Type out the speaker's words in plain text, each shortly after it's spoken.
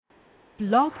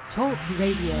Blog Talk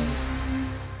Radio.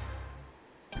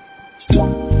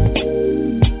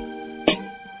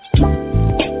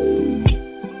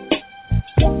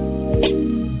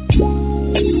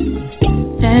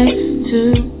 That's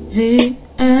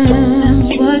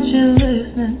what you're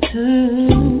listening to.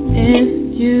 If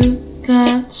you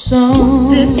got soul,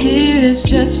 this here is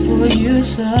just for you.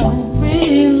 So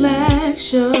relax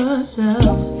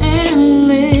yourself and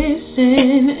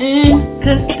listen in,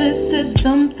 'cause this is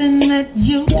something that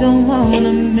you don't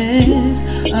wanna miss.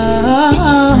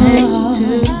 Oh,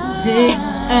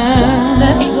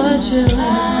 that's what you're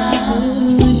listening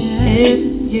to. If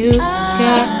you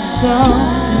got soul,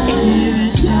 this here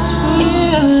is just for you.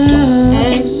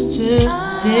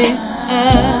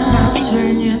 Now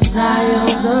turn your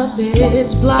dials up,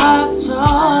 it's Block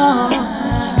Talk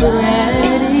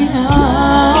Radio.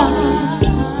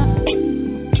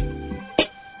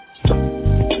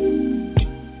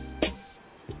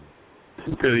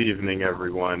 Good evening,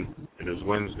 everyone. It is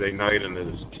Wednesday night and it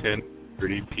is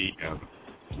 10:30 p.m.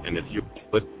 And if you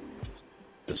put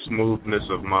the smoothness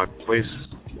of my voice,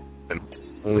 then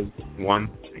only one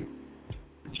thing,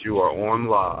 that you are on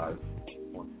live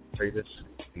on the greatest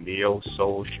neo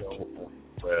soul show on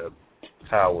the web,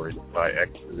 powered by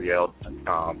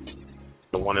xreal.com.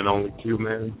 The one and only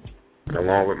Q-Man, and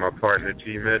along with my partner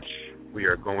G-Mitch, we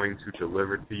are going to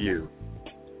deliver to you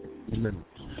a few minutes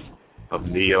of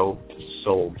neo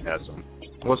soulgasm.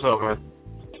 What's up, man?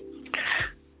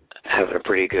 Having a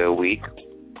pretty good week.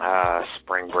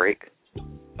 Spring break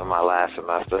in my last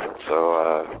semester,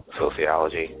 so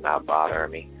sociology not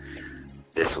bothering me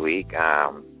this week.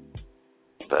 A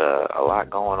lot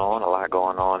going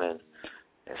on in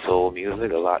soul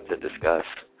music, a lot to discuss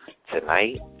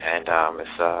tonight, and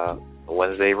it's a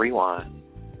Wednesday rewind.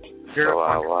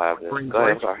 We'll have this. Go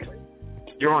ahead, I'm sorry.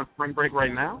 You're on spring break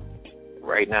right now?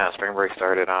 Right now, spring break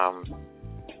started,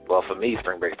 well, for me,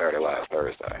 spring break started last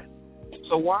Thursday.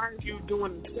 So why are you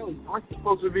doing the show? Aren't you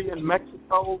supposed to be in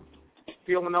Mexico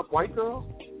feeling up white girls?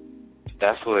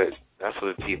 That's what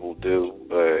people do,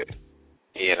 but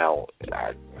you know,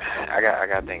 I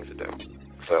got things to do,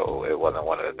 so it wasn't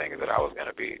one of the things that I was going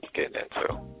to be getting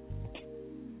into.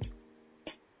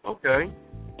 Okay.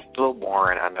 A little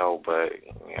boring, I know, but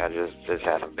I just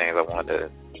had some things I wanted to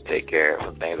take care of,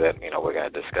 some things that we're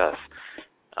going to discuss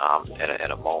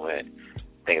in a moment.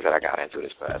 Things that I got into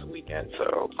this past weekend.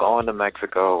 So going to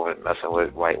Mexico and messing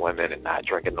with white women and not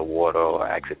drinking the water, or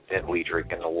accidentally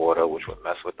drinking the water, which would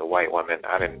mess with the white women.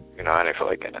 I didn't feel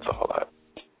like getting into all that.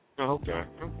 Oh, okay.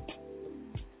 But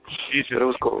it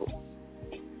was cool.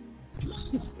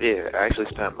 Yeah, I actually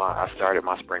I started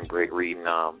my spring break reading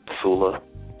Sula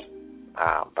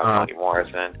by Toni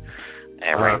Morrison,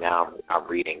 and right now I'm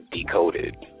reading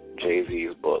Decoded,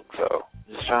 Jay-Z's book. So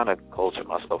just trying to culture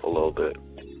myself a little bit.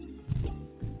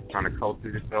 Trying to culture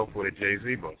yourself with a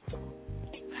Jay-Z book.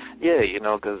 Yeah,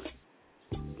 because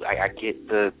I get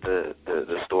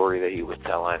the story that he was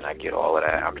telling. I get all of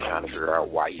that. I'm trying to figure out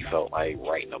why he felt like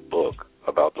writing a book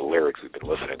about the lyrics we've been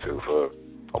listening to for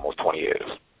almost 20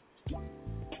 years.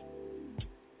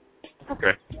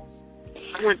 Okay.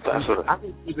 I went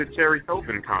to the Terry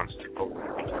Tobin concert.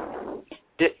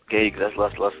 Yeah,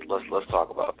 let's talk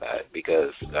about that,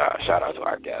 because shout out to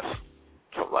our guest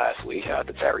from last week. Shout out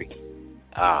to Terry.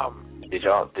 Did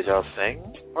y'all sing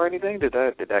or anything? Did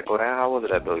that go down? How was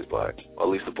it at Billy's Black? Or at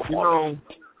least the performance.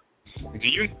 Do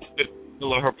you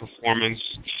feel her performance?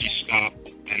 She stopped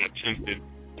and attempted.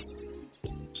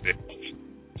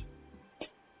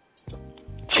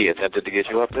 She attempted to get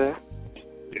you up there?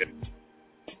 Yeah.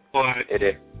 But it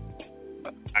did.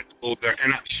 I told her,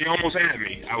 and she almost had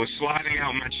me. I was sliding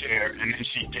out my chair, and then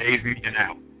she gave me an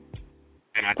out.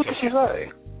 And I what did she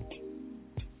say?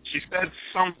 She said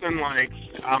something like,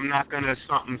 I'm not going to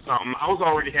something. I was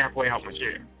already halfway out my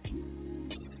chair.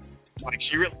 Like,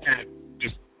 she really can't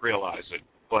just realize it.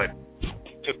 But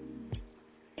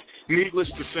needless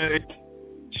to say,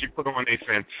 she put on a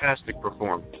fantastic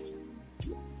performance.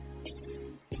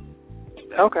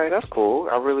 Okay, that's cool.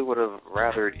 I really would have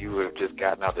rather you would have just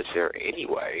gotten out the chair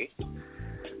anyway,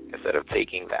 instead of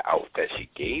taking the out that she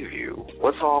gave you.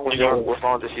 What song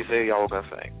did she say y'all were going to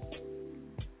sing?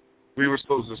 We were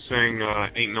supposed to sing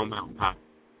Ain't No Mountain High.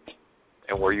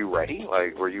 And were you ready?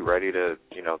 Like, were you ready to,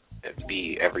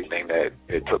 be everything that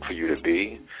it took for you to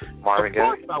be Marvin Gaye? Of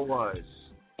course I was.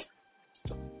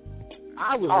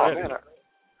 I was ready. Man,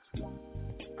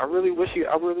 I really wish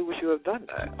you had done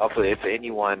that. Also, if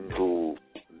anyone who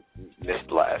missed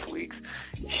last week's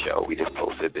show, we just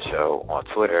posted the show on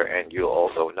Twitter, and you'll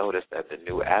also notice that the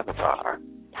new avatar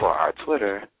for our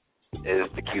Twitter is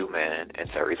the Q-Man and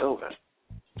Terry Tobin.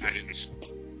 I didn't.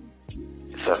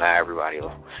 So now everybody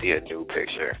will see a new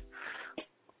picture.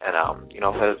 And,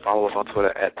 follow us on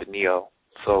Twitter at the Neo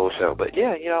Soul Show. But,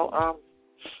 yeah,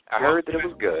 I heard that it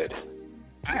was good.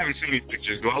 I haven't seen these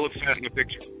pictures. Do I look fat in the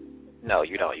picture? No,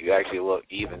 you don't. You actually look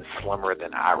even slimmer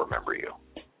than I remember you.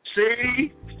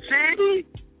 See?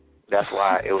 That's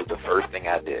why it was the first thing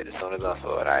I did. As soon as I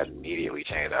saw it, I immediately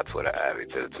changed our Twitter added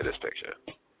to this picture.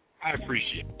 I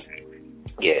appreciate it.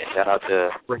 Yeah, shout out to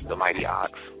the Mighty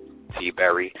Ox. T.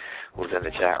 Berry was in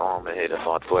the chat room and hit us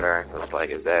on Twitter. It was like,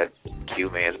 is that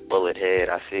Q-Man's bullet head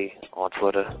I see on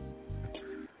Twitter?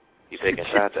 He's taking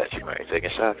shots at you, man. He's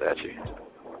taking shots at you.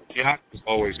 Yeah, I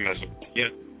always mess up. Yeah.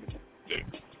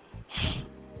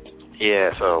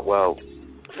 Yeah, so, well,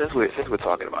 since we're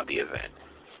talking about the event,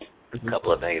 a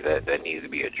couple of things that need to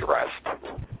be addressed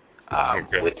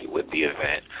with the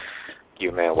event.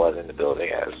 Q-Man was in the building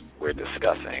as we're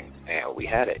discussing, and we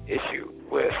had an issue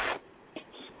with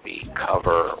the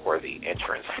cover or the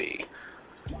entrance fee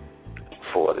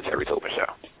for the Terry Tobin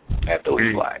show at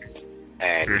Philly Flag.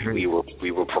 And we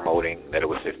were promoting that it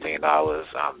was $15.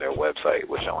 Their website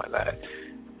was showing that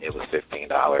it was $15,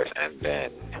 and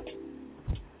then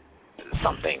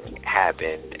something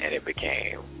happened and it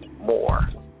became more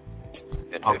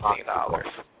than $15,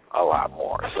 a lot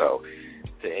more. So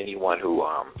to anyone who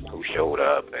showed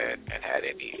up and had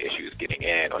any issues getting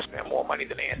in or spent more money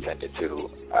than they intended to,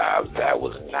 that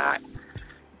was not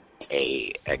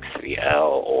a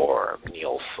XVL or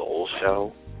Neil Soul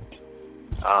Show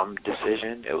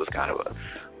decision. It was kind of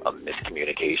a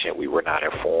miscommunication. We were not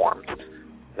informed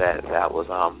that was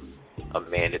a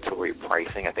mandatory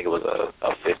pricing. I think it was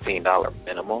a $15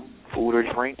 minimum food or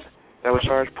drink that was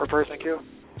charged per person, Q?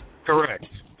 Correct.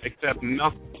 Except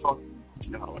nothing cost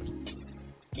 $15.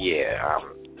 Yeah,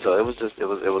 so it was a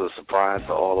surprise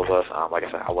to all of us. Like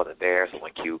I said, I wasn't there, so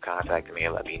when Q contacted me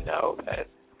and let me know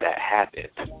that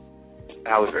happened,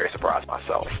 I was very surprised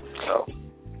myself. So,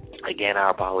 again,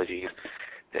 our apologies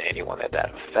to anyone that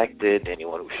affected,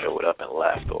 anyone who showed up and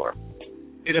left, or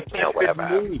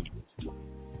whatever. Me.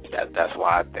 That's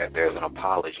why there's an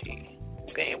apology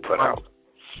being put out.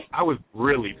 I was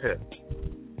really pissed.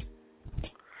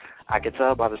 I could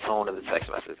tell by the tone of the text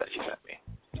message that you sent me.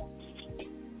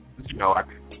 I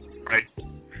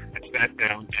sat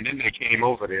down, and then they came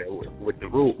over there with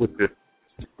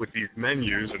these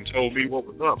menus and told me what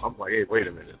was up. I'm like, hey, wait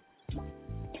a minute.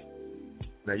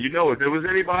 Now, if there was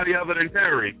anybody other than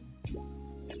Terry,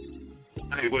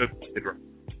 I would have did right.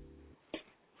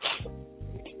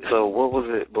 So what was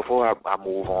it, before I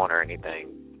move on or anything,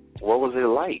 what was it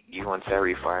like, you and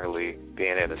Terry finally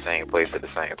being in the same place at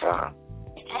the same time?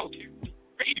 Oh,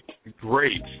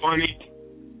 great. Funny,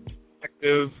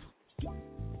 effective,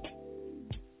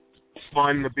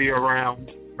 fun to be around.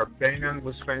 Her band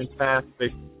was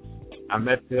fantastic. I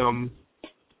met them,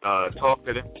 talked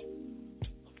to them,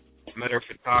 met her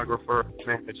photographer,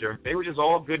 manager. They were just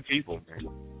all good people, man.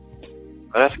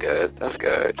 Oh, that's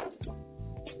good.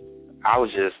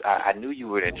 I knew you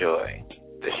would enjoy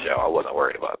this show. I wasn't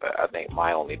worried about that. I think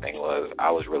my only thing was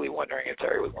I was really wondering if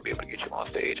Terry was going to be able to get you on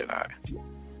stage or not.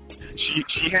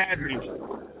 She had me.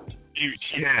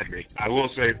 She had me. I will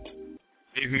say,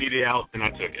 gave me the out, and I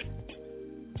took it.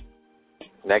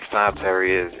 Next time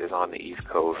Terry is on the East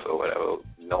Coast or whatever,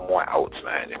 no more outs,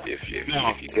 man. If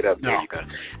you get up there, you can.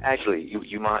 Actually,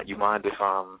 you mind if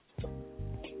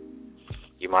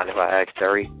I ask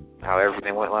Terry how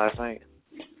everything went last night?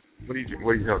 What are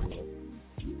you talking about?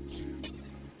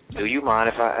 Do you mind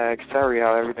if I ask Terry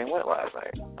how everything went last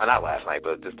night? Not last night,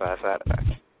 but this past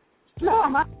Saturday. No,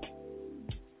 I'm not.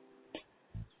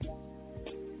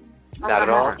 Not at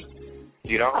all?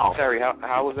 You don't? Oh. Terry,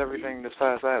 how was everything this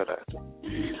past Saturday?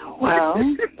 Well,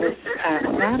 this past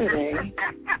Saturday.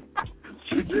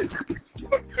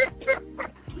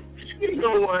 You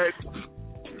know what?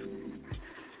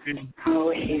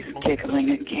 Oh, he's giggling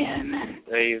again.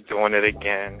 He's doing it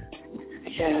again.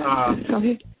 Yeah. So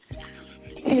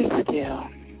here's the deal.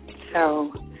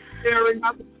 So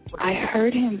I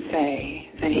heard him say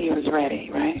that he was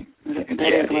ready, right?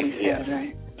 That is what he said,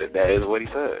 right? That is what he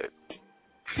said.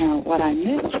 Now, what I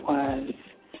missed was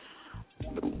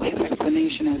his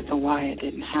explanation as to why it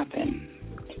didn't happen.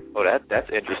 Oh, that's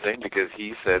interesting because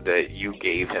he said that you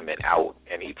gave him an out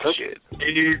and he took it.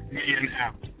 He gave me an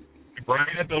out.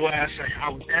 Right at the last second, I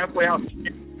was halfway out.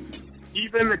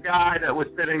 Even the guy that was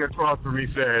sitting across from me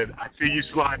said, I see you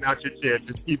sliding out your chair,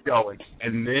 just keep going.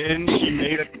 And then she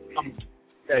made a comment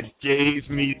that gave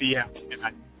me the out.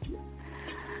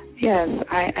 Yes,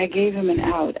 I gave him an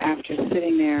out after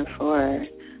sitting there for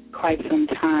quite some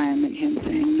time and him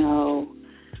saying, no,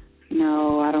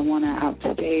 I don't want to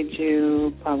outstage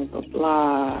you, blah, blah, blah,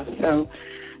 blah. So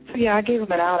So, yeah, I gave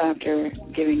it out after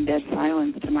giving dead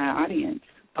silence to my audience.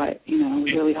 But, you know, I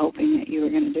was really hoping that you were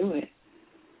going to do it.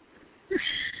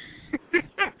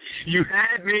 You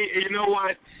had me. You know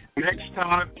what? Next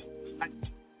time,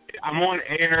 I'm on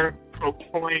air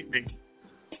proclaiming.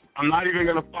 I'm not even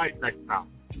going to fight next time.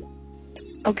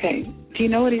 Okay. Do you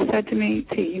know what he said to me?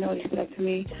 T, you know what he said to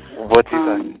me? What'd he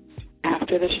say?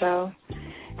 After the show?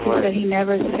 He said he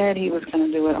never said he was going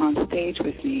to do it on stage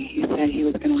with me. He said he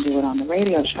was going to do it on the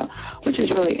radio show, which is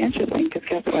really interesting because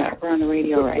guess what? We're on the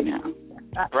radio right now.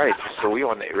 Right. So we're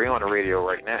on the radio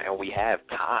right now, and we have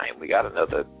time. We got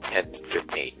another 10,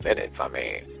 15 minutes. I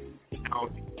mean,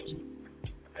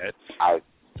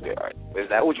 is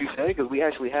that what you said? Because we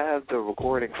actually have the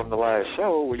recording from the last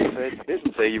show where you said you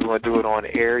didn't say you were going to do it on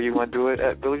air. You were going to do it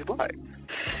at Billy's Black.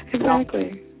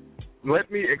 Exactly. Let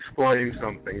me explain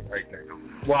something right now.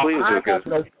 Well,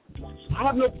 I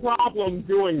have no problem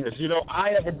doing this. You know,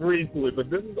 I have agreed to it, but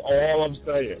this is all I'm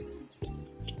saying.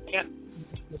 You can't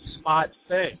do the spot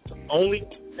thing. The only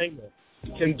thing that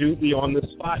you can do the on the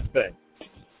spot thing.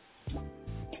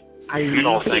 I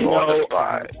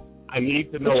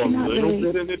need to know a little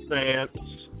bit in advance.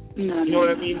 No, you know what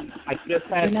I mean? I just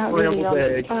had scrambled eggs. You're not really on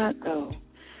the spot, though.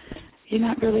 You're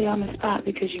not really on the spot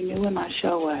because you knew when my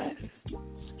show was.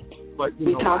 But,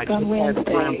 we talked on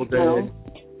Wednesday. No,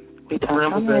 we talked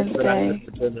on Wednesday.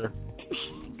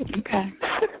 Okay.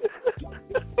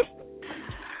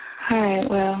 All right,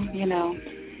 well, you know,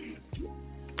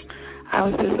 I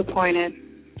was disappointed.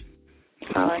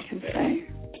 That's all I can say.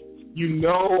 You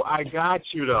know I got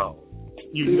you, though.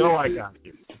 You know I got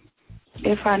you.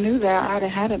 If I knew that, I'd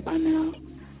have had it by now.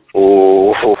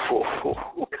 Oh.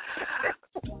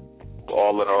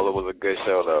 All in all, it was a good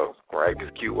show, though, right?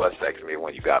 Because Q was texting me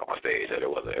when you got on stage that it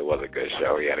was a good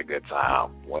show. He had a good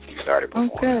time once you started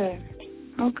performing.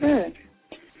 Oh, good.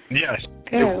 Yes.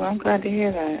 Good. Well, I'm glad to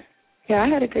hear that. Yeah, I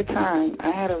had a good time.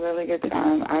 I had a really good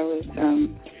time. I was,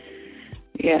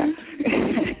 yeah.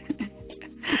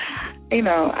 You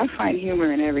know, I find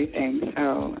humor in everything,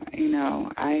 so, you know,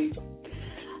 I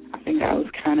think I was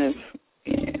kind of,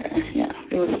 yeah,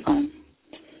 it was fun.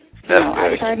 No,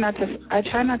 I tried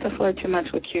not to flirt too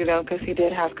much with Q though, because he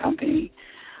did have company.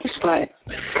 But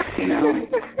you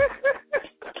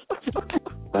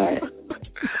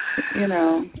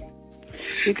know,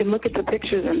 you can look at the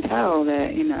pictures and tell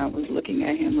that I was looking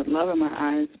at him with love in my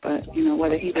eyes. But you know,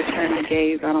 whether he returned the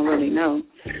gaze, I don't really know.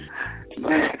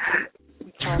 But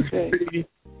it's all good.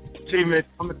 See, Mitch,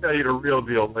 I'm gonna tell you the real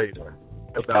deal later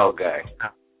about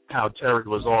how Terry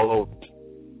was all over.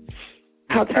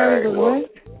 How Terry was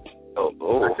what?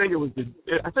 Oh. I think it was the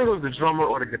drummer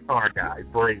or the guitar guy,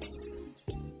 Brady.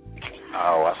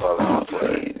 Oh, I saw that on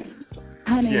Twitter.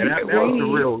 Honey, yeah,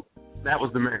 that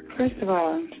was the man. First of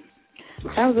all,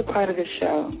 that was a part of the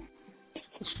show.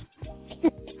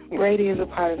 Brady is a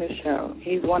part of the show.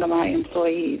 He's one of my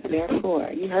employees.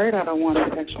 Therefore, you heard I don't want a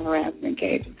sexual harassment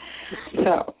case.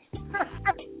 So,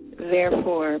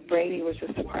 therefore, Brady was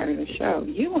just a part of the show.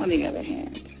 You, on the other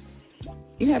hand,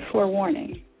 you had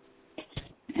forewarning.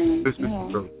 And, this is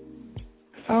true.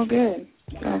 It's all good.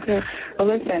 It's all good. Well,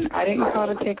 listen, I didn't call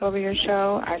to take over your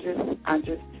show. I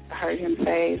just heard him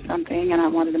say something, and I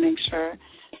wanted to make sure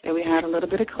that we had a little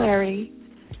bit of clarity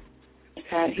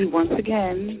that he once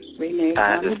again reneged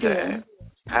on the deal.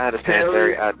 I understand,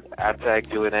 Terry. I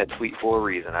tagged you in that tweet for a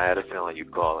reason. I had a feeling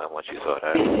you'd call in once you saw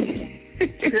that.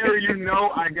 Terry, you know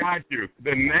I got you.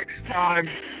 The next time,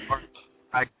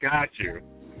 I got you.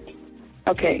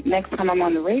 Okay, next time I'm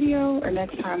on the radio or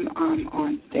next time I'm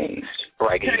on stage?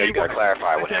 Right, you got to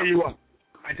clarify with him.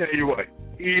 I tell you what,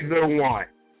 either one.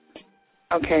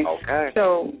 Okay.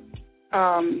 So,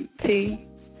 T.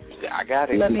 Yeah, I got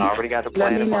it. I already got the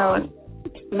plan in mind.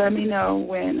 Let me know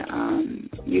when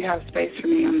you have space for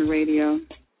me on the radio.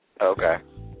 Okay.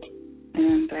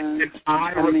 And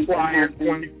I require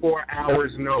 24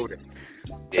 hours notice.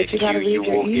 But you got to read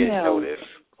your email.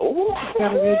 Oh. You got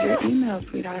to read your email,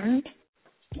 sweetheart.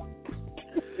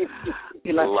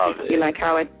 Love it. You like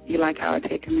how I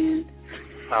take command?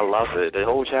 I love it. The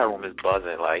whole chat room is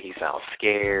buzzing. Like, he sounds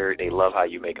scared. They love how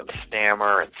you make him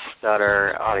stammer and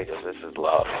stutter. Oh, this is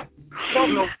love.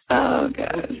 Oh,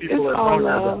 God. It's all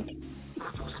love.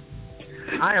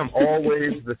 I am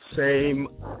always the same.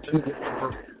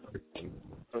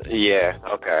 Yeah,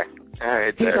 okay. All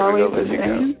right, He's always the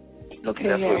same? Okay,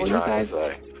 that's what you're trying to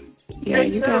say. Yeah,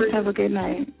 you guys have a good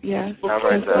night. Yeah.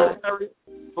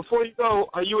 Before you go,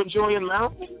 are you enjoying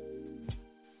Maryland?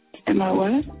 Am I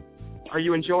what? Are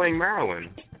you enjoying Maryland?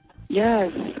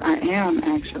 Yes, I am,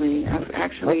 actually. I've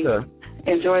actually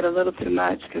enjoyed a little too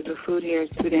much because the food here is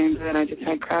too damn good. I just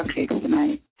had crab cakes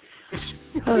tonight.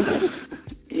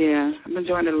 Yeah, I'm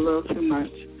enjoying it a little too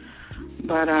much.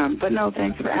 But no,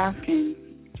 thanks for asking.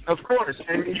 Of course.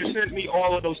 And you sent me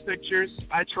all of those pictures,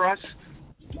 I trust?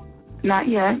 Not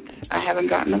yet. I haven't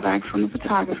gotten them back from the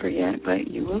photographer yet, but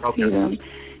you will see them.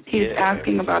 He's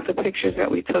asking about the pictures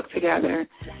that we took together.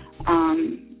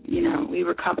 You know, we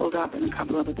were coupled up in a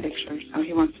couple of the pictures, so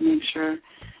he wants to make sure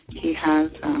he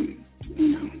has, you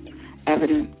know,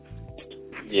 evidence.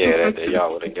 Yeah, that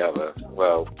y'all were together.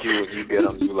 Well, Q, if you get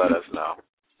them, you let us know.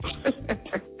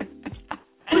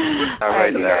 All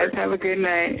right, guys. Have a good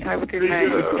night. Have a good night.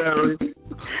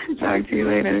 Talk to you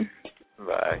later.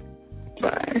 Bye.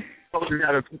 Bye. You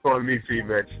gotta keep on me,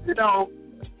 Mitch. You know,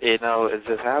 it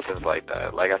just happens like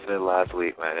that. Like I said last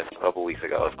week, man, it's a couple weeks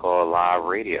ago. It's called live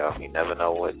radio. You never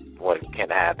know what can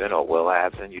happen or will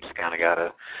happen. You just kind of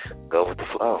gotta go with the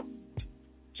flow.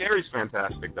 Jerry's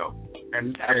fantastic, though,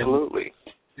 and absolutely.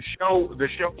 And the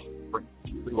show,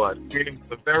 what? Meaning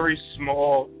the very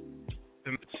small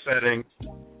setting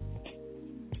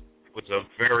was a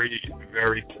very,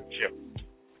 very good show.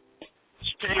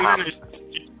 She came in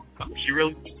and she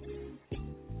really.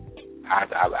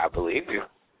 I believe you.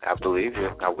 I believe you.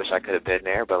 I wish I could have been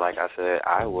there, but like I said,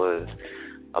 I was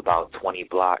about 20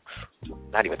 blocks,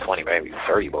 not even 20, maybe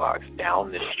 30 blocks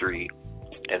down the street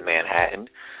in Manhattan.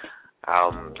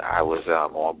 I was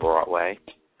on Broadway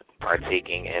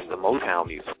partaking in the Motown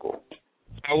musical.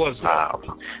 How was that?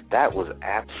 That was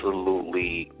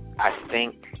absolutely, I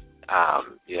think,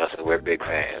 since we're big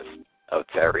fans of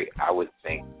Terry, I would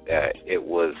think that it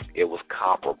was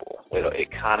comparable. It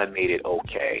kind of made it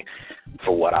okay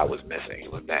for what I was missing.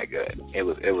 It was that good. It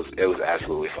was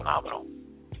absolutely phenomenal.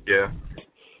 Yeah.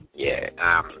 Yeah.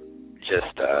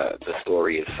 Just the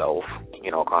story itself,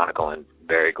 chronicling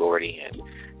Berry Gordy and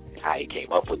how he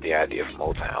came up with the idea for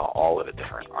Motown, all of the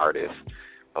different artists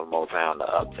of Motown, the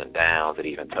ups and downs. It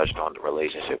even touched on the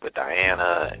relationship with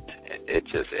Diana. It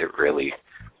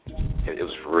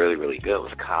was really, really good. It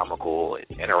was comical. It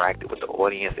interacted with the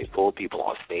audience. They pulled people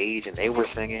on stage and they were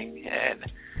singing, and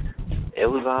it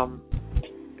was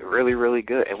really, really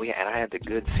good. And I had the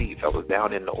good seats. I was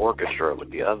down in the orchestra with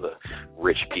the other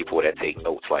rich people that take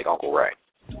notes like Uncle Ray.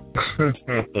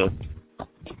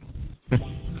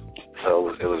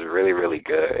 So it was really, really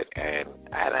good, and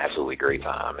I had an absolutely great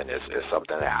time, and it's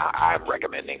something that I'm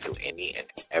recommending to any and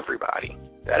everybody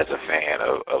that is a fan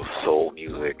of soul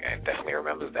music and definitely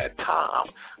remembers that time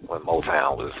when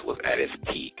Motown was at its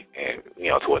peak and,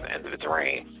 towards the end of its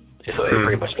reign. So it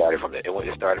pretty much started from the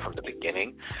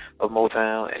beginning of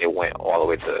Motown, and it went all the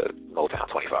way to Motown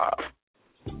 25.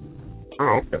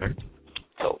 Oh, okay.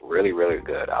 So really, really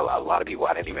good. A lot of people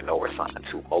I didn't even know were signed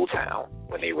to Motown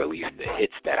when they released the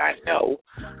hits that I know.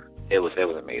 It was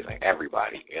amazing.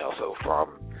 Everybody, so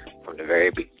from the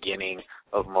very beginning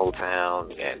of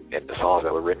Motown and the songs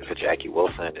that were written for Jackie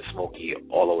Wilson and Smokey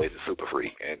all the way to Super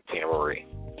Freak and Tina Marie,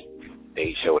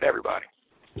 they showed everybody.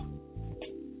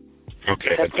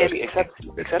 Okay.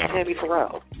 Except Tammy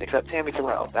Terrell.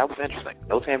 That was interesting.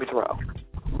 No Tammy Terrell.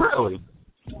 Really?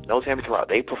 No Tammy Terrell.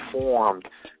 They performed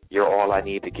You're All I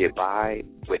Need to Get By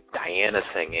with Diana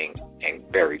singing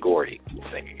and Berry Gordy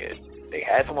singing it. They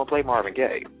had someone play Marvin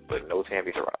Gaye, but no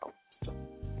Tammy Terrell.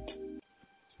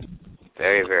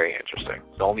 Very, very interesting.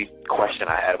 The only question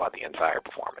I had about the entire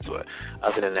performance was,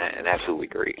 other than that, an absolutely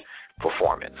great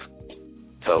performance.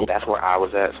 So that's where I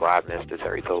was at. So I missed the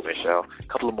Terry Tobin show. A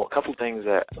couple more things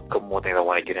I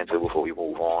want to get into before we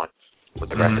move on with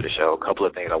the rest of the show. A couple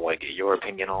of things I want to get your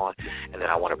opinion on, and then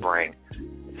I want to bring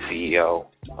CEO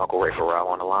Uncle Ray Farrell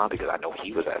on the line because I know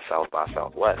he was at South by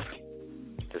Southwest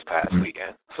this past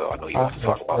weekend, so I know he wants to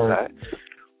talk about that.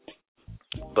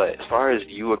 But as far as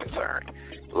you were concerned,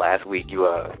 last week you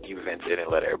vented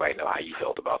and let everybody know how you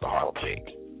felt about the Harlem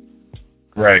Shake.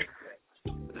 Right.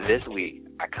 This week,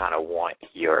 I kind of want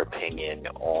your opinion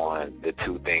on the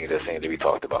two things that seem to be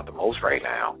talked about the most right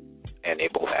now, and they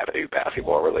both happen to be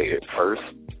basketball related. First,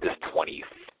 this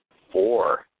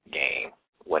 24-game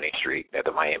winning streak that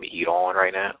the Miami Heat are on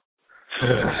right now.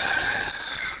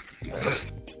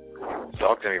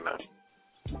 Talk to me, man.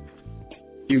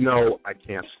 I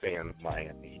can't stand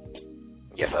Miami.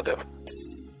 Yes, I do.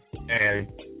 And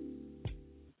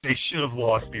they should have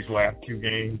lost these last two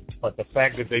games, but the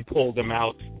fact that they pulled them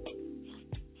out,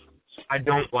 I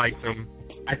don't like them.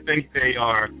 I think they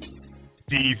are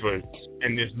divas,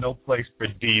 and there's no place for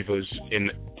divas in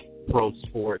pro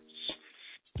sports.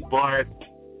 But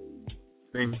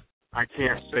I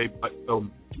can't say but so.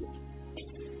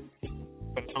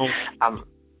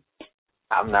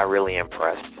 I'm not really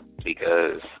impressed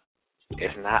because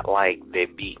it's not like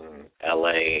they've beaten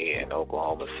L.A. and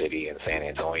Oklahoma City and San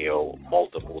Antonio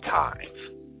multiple times.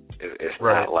 It's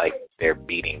not like they're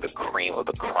beating the cream of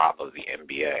the crop of the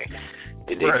NBA.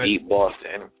 Did they beat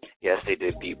Boston? Yes, they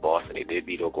did beat Boston. They did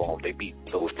beat Oklahoma. They beat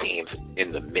those teams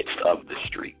in the midst of the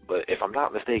streak. But if I'm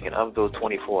not mistaken, of those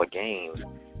 24 games,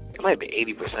 it might be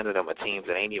 80% of them are teams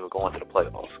that ain't even going to the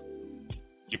playoffs.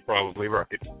 You're probably right.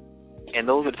 And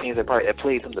those are the teams that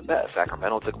played them the best.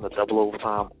 Sacramento took them to double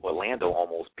overtime. Orlando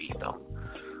almost beat them.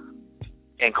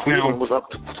 And Cleveland was up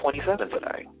to 27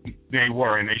 today. They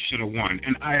were, and they should have won.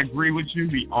 And I agree with you.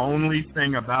 The only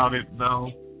thing about it, though,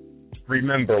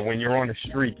 remember, when you're on a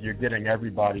streak, you're getting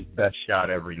everybody's best shot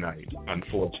every night,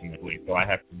 unfortunately. So I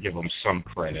have to give them some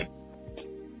credit.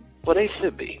 Well, they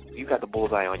should be. You got the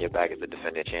bullseye on your back as the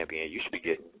defending champion. You should be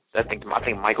getting. I think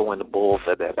Michael and the Bulls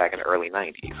said that back in the early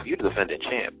 90s. If you're the defending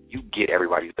champ, you get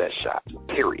everybody's best shot,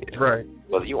 period. Right.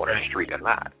 Whether you're on a streak or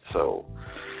not. So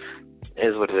it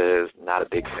is what it is. Not a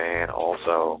big fan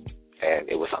also. And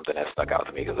it was something that stuck out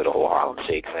to me because of the whole Harlem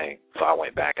Shake thing. So I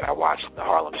went back and I watched the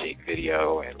Harlem Shake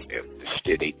video, and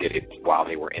they did it while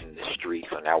they were in the street.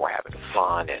 So now we're having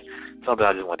fun, and something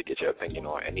I just wanted to get your opinion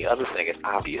on. And the other thing is,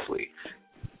 obviously,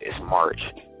 it's March.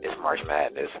 It's March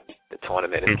Madness. The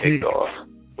tournament is kicked off.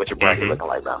 What's your bracket looking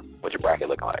like now? What's your bracket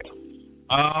looking like?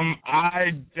 I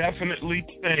definitely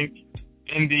think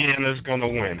Indiana's going to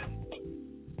win.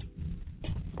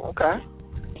 Okay.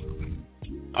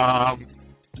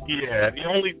 Yeah, the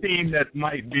only team that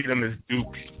might beat them is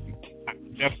Duke.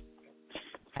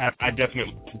 I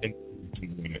definitely think they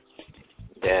can win it.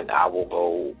 Then I will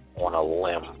go on a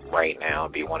limb right now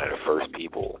and be one of the first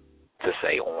people to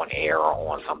say on air or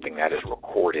on something that is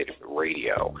recorded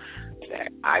radio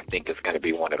that I think it's going to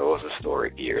be one of those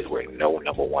historic years where no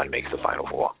number one makes the Final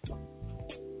Four.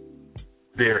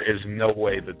 There is no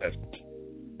way that's...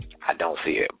 I don't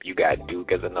see it. You got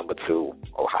Duke as a number 2,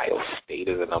 Ohio State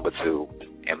as a number 2,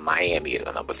 and Miami as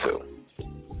a number 2.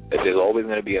 There's always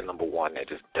going to be a number 1 that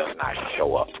just does not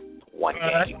show up one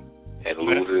game and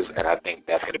loses, and I think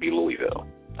that's going to be Louisville.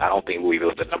 I don't think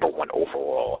Louisville's the number 1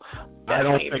 overall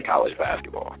team in college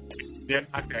basketball. They're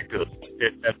not that good.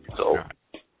 So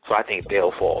I think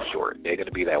they'll fall short. They're going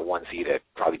to be that 1 seed that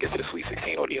probably gets to the Sweet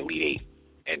 16 or the Elite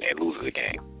 8 and loses a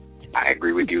game. I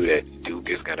agree with you that Duke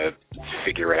is going to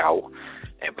figure it out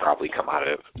and probably come out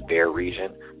of their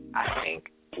region. I think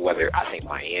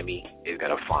Miami is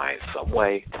going to find some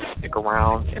way to stick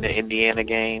around in the Indiana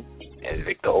game, and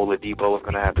Victor Oladipo is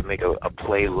going to have to make a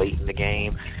play late in the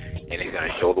game, and he's going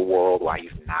to show the world why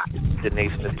he's not the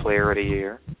Naismith Player of the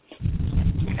Year.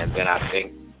 And then I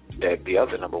think that the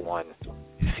other number 1,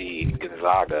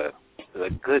 Gonzaga, is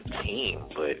a good team,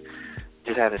 but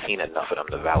just haven't seen enough of them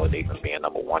to validate them being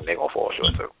number 1. They're going to fall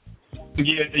short, too.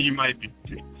 Yeah, you might be.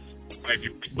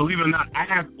 Believe it or not, I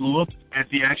haven't looked at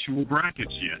the actual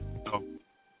brackets yet, so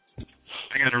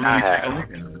I got to really take a look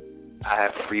at it. I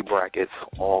have 3 brackets,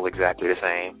 all exactly the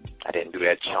same. I didn't do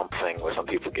that chump thing where some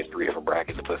people get 3 different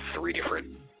brackets and put 3 different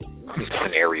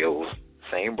scenarios.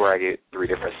 Same bracket, 3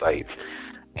 different sites.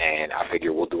 And I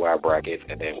figure we'll do our brackets,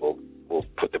 and then we'll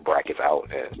put the brackets out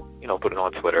and, put it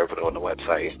on Twitter, put it on the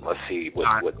website. Let's see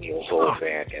what Neil Soul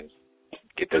fan can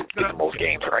get the most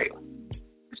games right.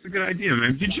 That's a good idea,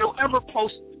 man. Did you ever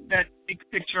post that big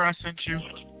picture I sent you?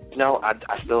 No, I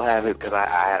still have it because I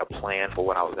had a plan for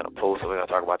what I was going to post, so we're going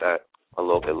to talk about that a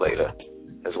little bit later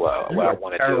as well. What I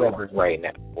want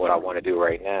to do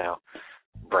right now,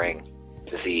 bring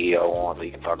the CEO on so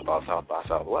you can talk about South by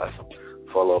Southwest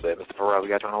for a little bit. Mr. Farrell, we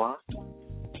got you on the line?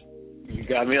 You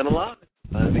got me on the line.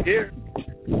 I'm here.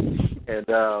 And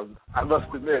I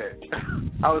must admit,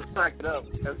 I was cracking up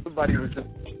as somebody was just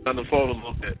on the phone a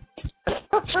little bit.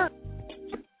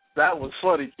 That was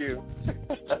funny, Q.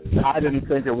 I didn't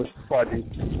think it was funny.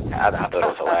 I thought it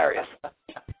was hilarious.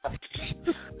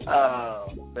 Oh,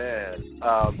 man.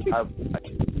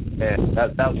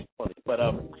 That was funny. But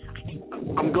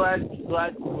I'm glad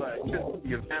you attended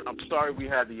the event. I'm sorry we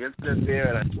had the incident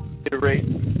there, and I reiterate,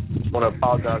 I want to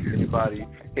apologize to anybody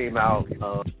who came out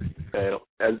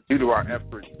as due to our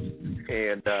efforts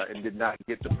and did not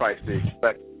get the price they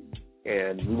expected.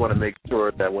 And we want to make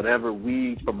sure that whenever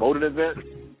we promote an event,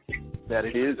 that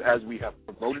it is as we have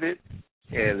promoted it,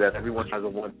 and that everyone has a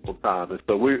wonderful time. And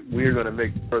so we're going to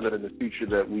make sure that in the future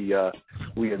that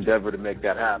we endeavor to make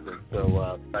that happen.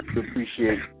 So I do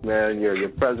appreciate, man, your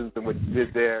presence and what you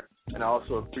did there, and I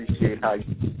also appreciate how you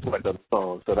put on the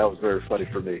phone. So that was very funny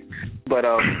for me. But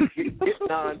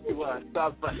getting on to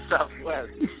South by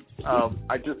Southwest,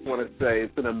 I just want to say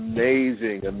it's an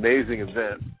amazing, amazing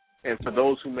event. And for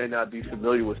those who may not be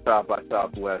familiar with South by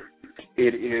Southwest,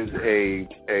 it is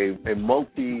a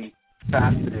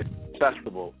multi-faceted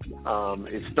festival.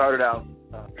 It started out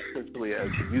essentially as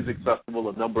a music festival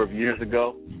a number of years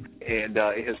ago, And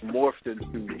it has morphed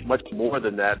into much more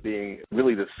than that, being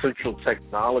really the central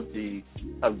technology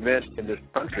event in this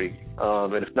country,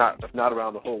 and if not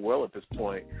around the whole world at this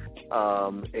point.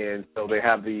 And so they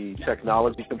have the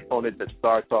technology component that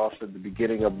starts off at the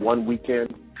beginning of one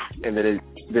weekend, and then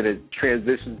it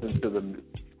transitions into the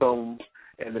film,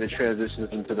 and then it transitions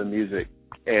into the music.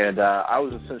 And I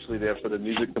was essentially there for the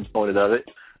music component of it,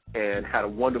 and had a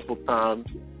wonderful time.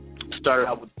 Started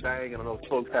out with a bang. I don't know if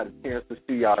folks had a chance to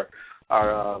see our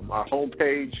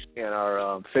homepage and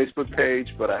our Facebook page,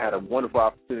 but I had a wonderful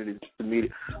opportunity to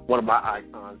meet one of my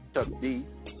icons, Chuck D,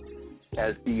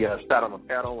 as he sat on a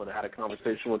panel, and I had a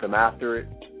conversation with him after it.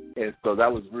 And so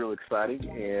that was real exciting,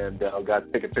 and I got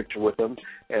to take a picture with him,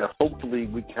 and hopefully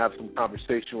we can have some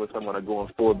conversation with him on a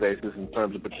going-forward basis in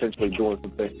terms of potentially doing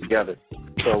some things together.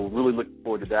 So really looking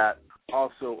forward to that.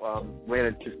 Also ran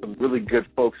into some really good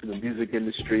folks in the music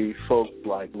industry, folks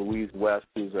like Louise West,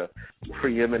 who's a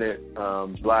preeminent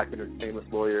black entertainment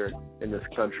lawyer in this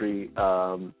country.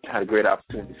 Had a great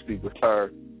opportunity to speak with her.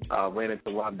 Ran into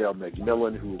Londell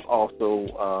McMillan, who is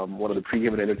also one of the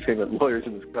preeminent entertainment lawyers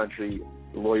in this country,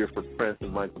 the lawyer for Prince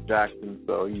and Michael Jackson,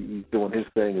 so he's doing his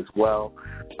thing as well.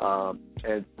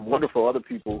 And wonderful other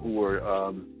people who were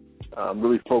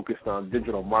really focused on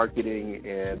digital marketing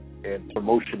and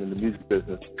promotion in the music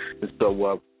business. And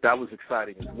so that was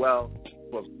exciting as well.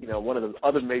 But, one of the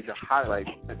other major highlights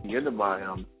at the end of my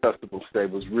festival stay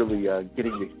was really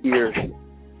getting to hear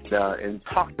and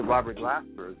talk to Robert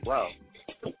Glasper as well.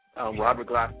 Robert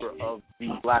Glasper of the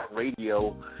Black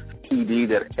Radio CD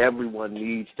that everyone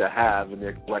needs to have in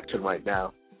their collection right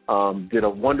now. Did a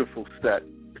wonderful set.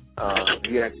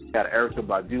 He actually had Erykah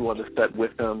Badu on the set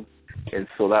with him. And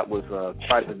so that was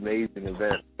quite an amazing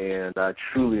event, and I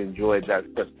truly enjoyed that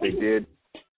stuff they did.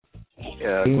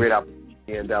 Great opportunity.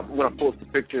 And I'm going to post a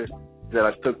picture that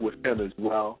I took with him as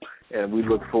well, and we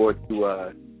look forward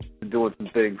to doing some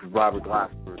things with Robert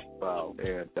Glasper as well.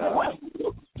 And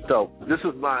so this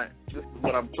is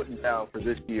what I'm putting down for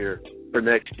this year, for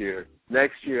next year.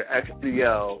 Next year,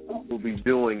 XDL will be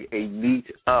doing a meet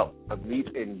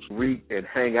and greet and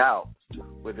hang out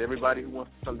with everybody who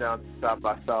wants to come down to South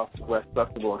by Southwest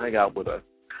Festival and hang out with us.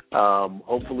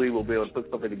 Hopefully we'll be able to put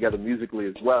something together musically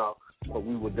as well, but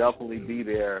we will definitely be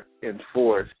there in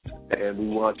force, and we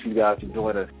want you guys to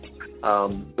join us.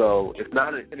 So it's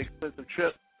not an inexpensive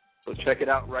trip, so check it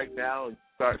out right now and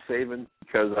start saving,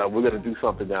 because we're going to do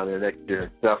something down there next year,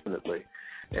 definitely.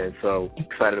 And so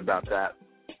excited about that.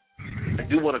 I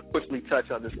do want to quickly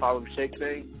touch on this Harlem Shake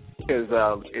thing, because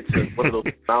it's one of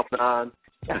those phenomenon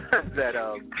that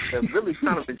really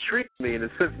kind of intrigued me, in the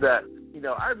sense that,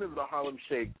 I remember the Harlem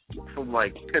Shake from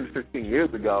like 10, 15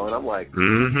 years ago, and I'm like,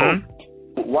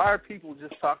 why are people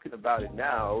just talking about it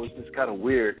now? It was just kind of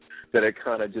weird that it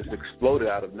kind of just exploded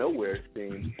out of nowhere, it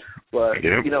seems. But,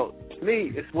 to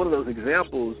me, it's one of those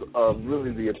examples of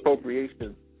really the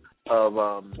appropriation of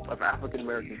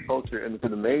African-American culture into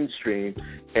the mainstream,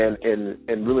 and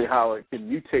really how it can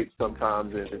mutate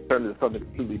sometimes and turn into something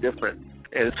completely different.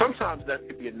 And sometimes that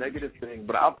could be a negative thing,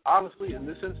 but honestly, in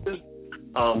this instance,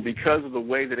 because of the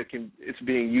way that it's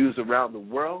being used around the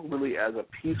world, really as a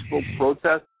peaceful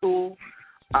protest tool,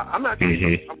 I'm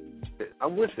actually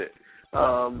I'm with it.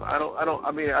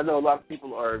 I know a lot of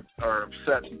people are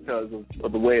upset because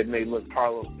of the way it may look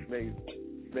Harlem, the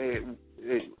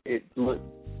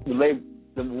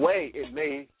way it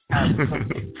may have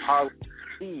some Harlem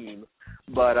theme.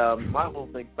 But my whole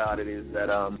thing about it is that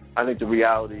I think the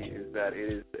reality is that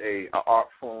it is a art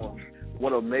form,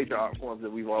 one of the major art forms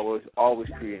that we've always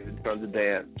created in terms of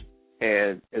dance,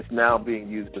 and it's now being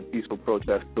used as a peaceful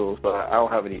protest tool. So I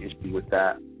don't have any issue with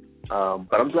that.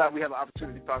 But I'm glad we have an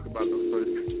opportunity to talk about those sort of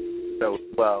things as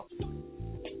well.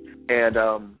 And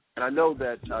I know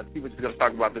that Stephen's going to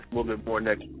talk about this a little bit more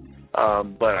next.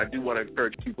 But I do want to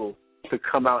encourage people to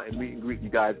come out and meet and greet you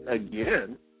guys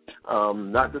again.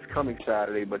 Not this coming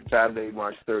Saturday, but Saturday,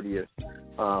 March 30th.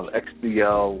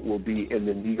 XBL will be in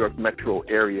the New York metro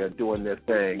area doing their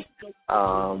thing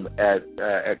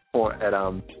at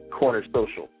Corner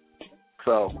Social.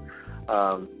 So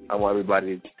I want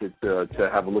everybody to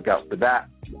have a look out for that.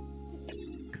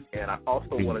 And I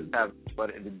also want to have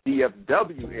everybody in the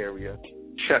DFW area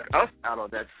check us out on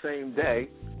that same day,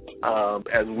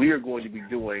 as we are going to be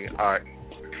doing our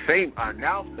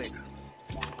now famous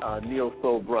Neo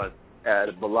Soul Brunch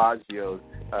at Bellagio's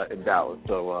in Dallas.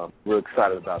 So we're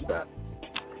excited about that.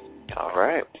 All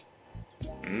right.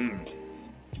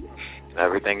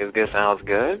 Everything is good. Sounds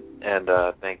good. And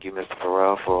thank you, Mr.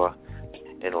 Farrell, for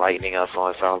enlightening us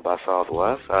on South by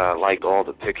Southwest. I liked all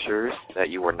the pictures that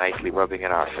you were nicely rubbing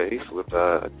in our face with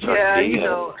Chuck D.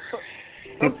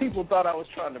 Some people thought I was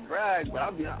trying to brag, but I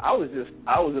was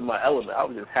in my element. I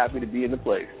was just happy to be in the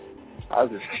place. I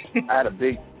had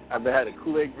a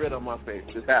Kool-Aid grin on my face.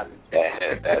 Just happy.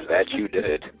 That you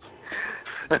did.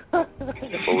 But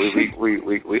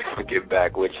we get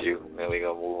back with you, and then we're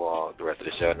gonna move on the rest of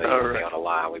the show. And then you'll be on the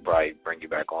line. We probably bring you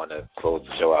back on to close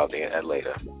the show out there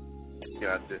later.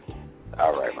 Yeah, I did.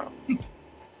 All right, bro.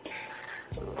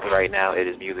 Right now, it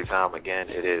is music time again.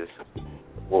 It is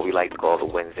what we like to call the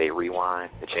Wednesday Rewind.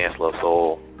 The Chancellor of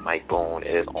Soul, Mike Boone,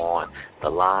 is on the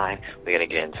line. We're going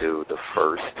to get into the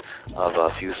first of a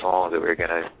few songs that we're going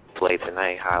to play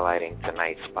tonight, highlighting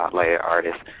tonight's spotlighted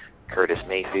artist, Curtis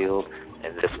Mayfield.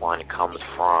 And this one comes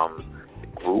from the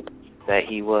group that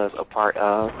he was a part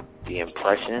of, The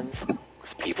Impressions.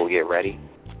 People get ready.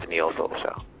 It's the Neo Soul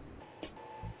Show.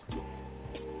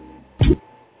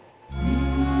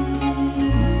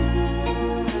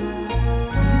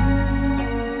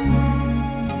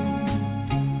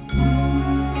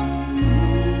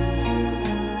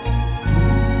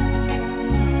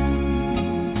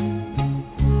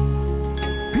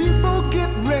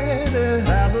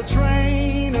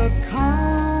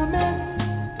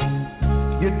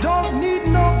 Don't need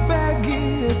no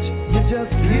baggage, you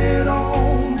just get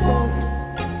on board.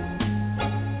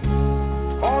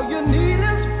 All you need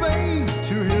is faith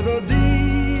to hear the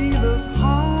dealers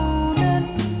humming.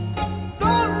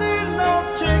 Don't need no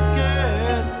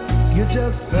ticket, you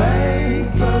just thank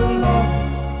the Lord.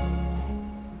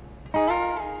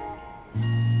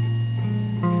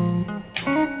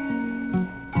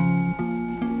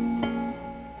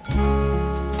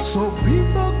 So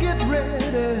people get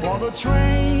ready for the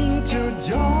train to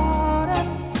Jordan,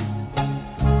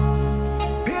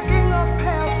 picking up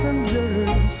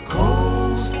passengers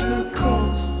coast to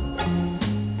coast.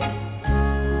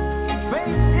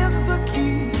 Faith is the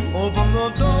key, open the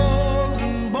doors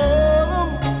and board them.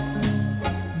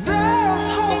 There's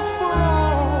hope for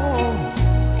all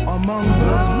among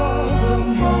those loved the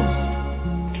most.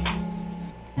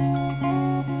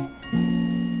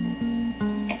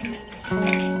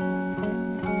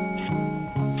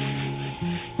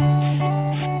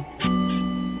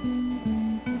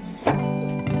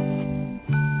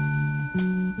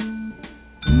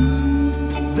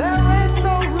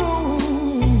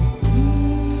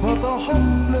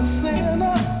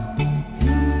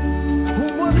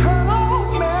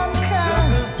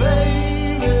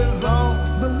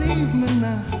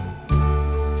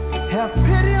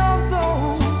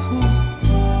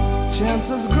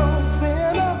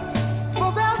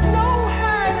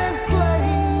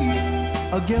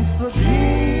 Against the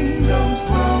kingdom's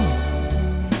throne.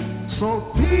 So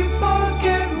people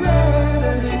get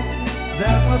ready,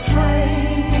 there's a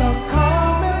train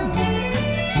a-coming.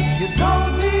 You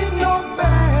don't need no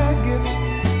baggage,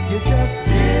 you just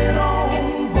get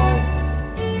on board.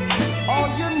 All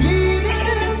you need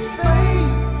is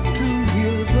faith to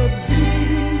hear the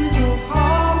diesel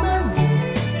humming.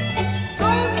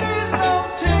 Don't need no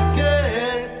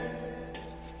ticket,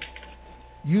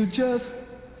 you just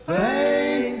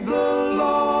thank the Lord.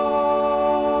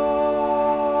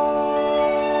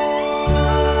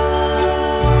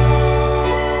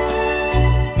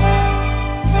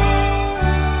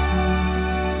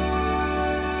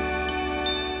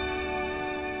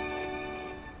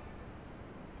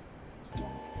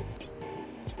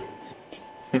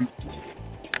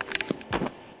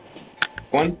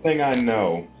 One thing I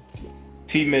know,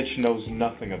 T. Mitch knows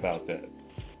nothing about that.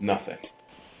 Nothing.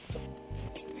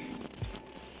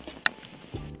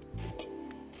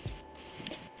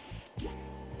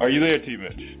 Are you there, T.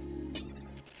 Mitch?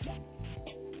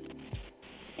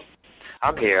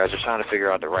 I'm here. I was just trying to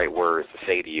figure out the right words to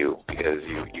say to you because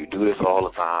you do this all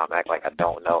the time, act like I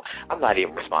don't know. I'm not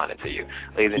even responding to you.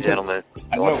 Ladies and gentlemen,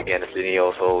 once again, it's the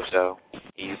Neo Soul Show.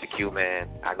 He's the Q Man.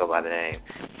 I go by the name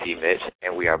T. Mitch,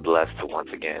 and we are blessed to once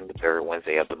again, the third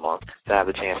Wednesday of the month, to have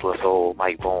the Chancellor of Soul,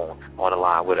 Mike Boone, on the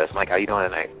line with us. Mike, how you doing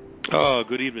tonight? Oh,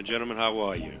 good evening, gentlemen. How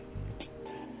are you?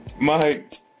 Mike.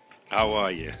 How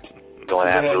are you? Doing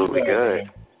absolutely good.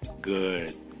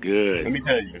 Good. Let me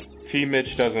tell you, T.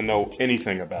 Mitch doesn't know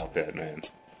anything about that, man.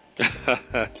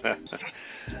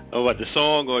 Oh, what, the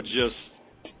song or just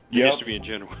history in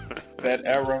general? That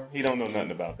era, he don't know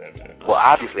nothing about that, man. Well,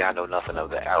 obviously I know nothing of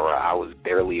the era. I was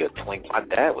barely a twink. My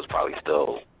dad was probably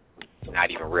still not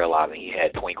even realizing he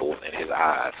had twinkles in his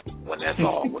eyes when that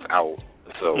song was out.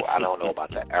 So I don't know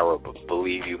about that era, but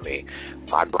believe you me,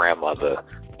 my grandmother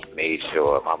made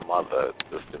sure my mother,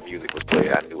 the music was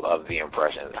played, I knew of The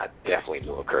Impressions. I definitely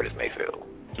knew of Curtis Mayfield.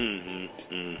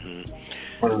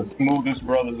 One of the smoothest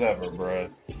brothers ever, bro.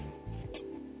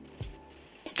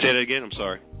 Say that again, I'm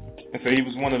sorry. I said he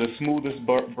was one of the smoothest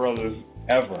brothers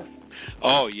ever.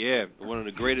 Oh, yeah. One of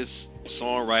the greatest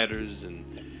songwriters and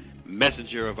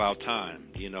messenger of our time.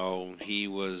 You know, he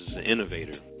was an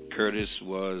innovator. Curtis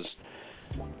was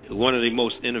one of the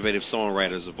most innovative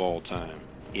songwriters of all time,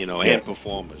 you know, and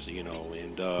performers, you know.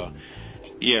 And,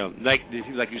 yeah, like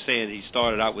you're saying, he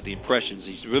started out with the Impressions.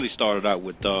 He really started out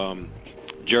with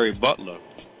Jerry Butler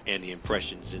and the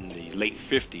Impressions in the late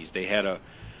 50s. They had a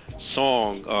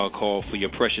song called For Your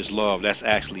Precious Love. That's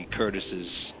actually Curtis's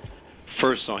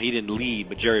first song. He didn't lead,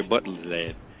 but Jerry Butler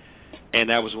did. And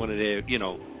that was one of their, you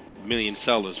know,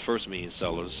 first million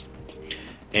sellers.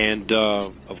 And,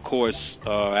 of course,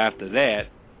 after that,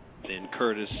 then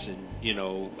Curtis and, you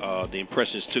know, the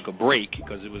Impressions took a break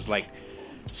because it was like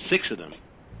 6 of them,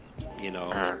 you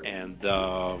know, and,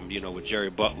 you know, with Jerry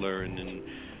Butler and then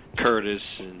Curtis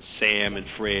and Sam and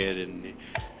Fred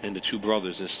and the 2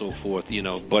 brothers and so forth, you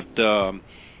know. But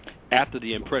after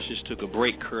the Impressions took a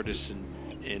break, Curtis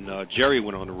and Jerry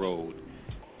went on the road.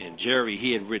 And Jerry,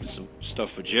 he had written some stuff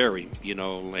for Jerry, you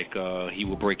know, like He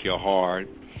Will Break Your Heart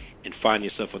and Find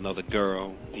Yourself Another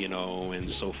Girl, you know, and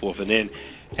so forth. And then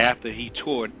after he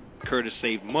toured, Curtis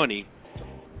saved money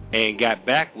and got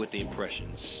back with the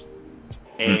Impressions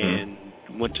and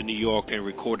went to New York and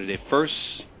recorded their first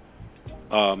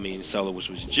million seller, which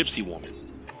was Gypsy Woman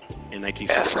in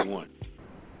 1961.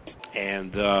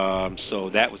 And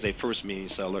so that was their first million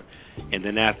seller. And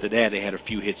then after that, they had a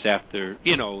few hits after,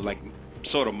 you know, like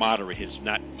sort of moderate hits,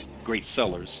 not great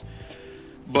sellers,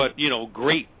 but, you know,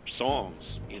 great songs,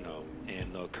 you know.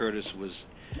 And Curtis was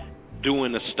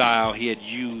doing a style he had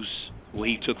used, what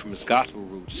he took from his gospel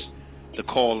roots, the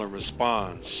call and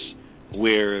response,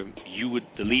 where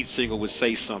the lead singer would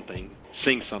say something,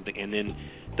 sing something, and then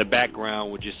the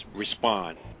background would just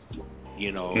respond,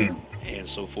 you know, and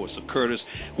so forth. So Curtis,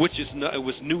 it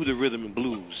was new to rhythm and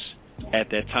blues at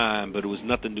that time, but it was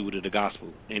nothing new to the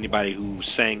gospel. Anybody who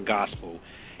sang gospel,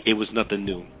 it was nothing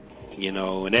new, you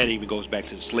know, and that even goes back to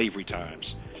the slavery times,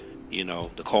 you know,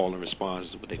 the call and response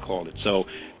is what they called it. So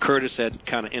Curtis had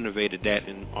kind of innovated that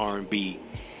in R&B,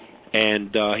 and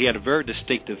he had a very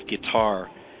distinctive guitar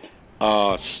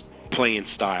playing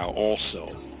style also,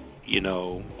 you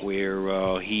know,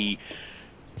 where he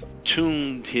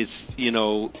tuned his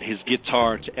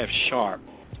guitar to F sharp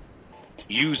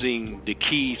using the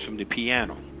keys from the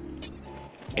piano,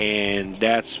 and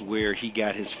that's where he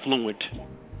got his fluent,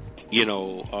 you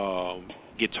know,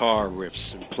 guitar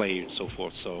riffs and play and so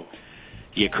forth. So,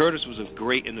 yeah, Curtis was a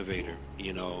great innovator,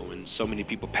 you know, and so many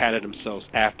people patted themselves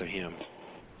after him,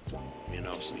 you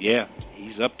know. So, yeah,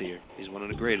 he's up there. He's one of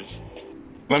the greatest.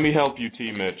 Let me help you,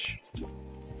 T. Mitch,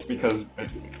 because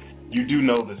you do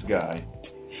know this guy.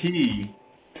 He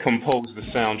composed the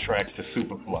soundtrack to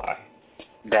Superfly.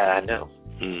 That I know.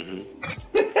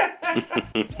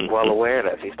 Well aware of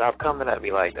that. See, stop coming at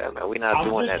me like that, man. We're not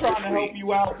doing that this week. I'm just trying to help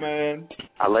you out, man.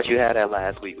 I let you have that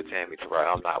last week with Tammy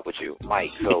Terrell. I'm not with you, Mike.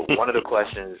 So one of the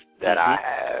questions that I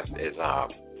have is,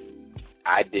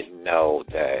 I didn't know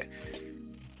that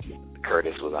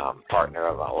Curtis was partner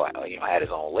of, had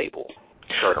his own label,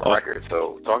 Curtis Records.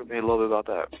 So talk to me a little bit about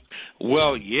that.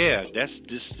 Well, yeah, that's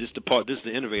this the part. This is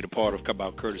the innovative part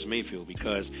about Curtis Mayfield,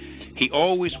 because he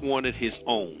always wanted his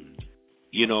own,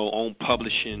 you know, own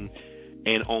publishing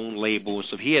and own label.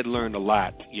 So he had learned a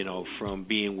lot, you know, from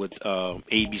being with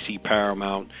ABC,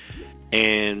 Paramount,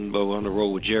 and on the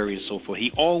road with Jerry and so forth. He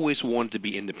always wanted to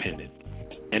be independent,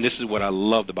 and this is what I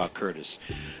loved about Curtis.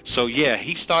 So yeah,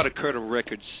 he started Curtis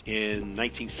Records in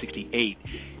 1968.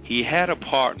 He had a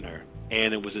partner,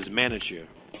 and it was his manager,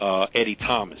 Eddie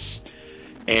Thomas.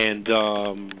 And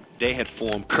they had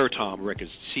formed Curtom Records.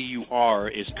 C-U-R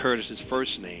is Curtis's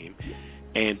first name,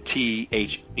 and T-H,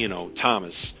 you know,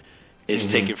 Thomas is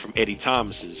taken from Eddie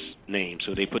Thomas's name.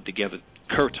 So they put together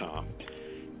Curtom.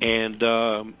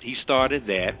 And he started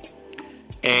that.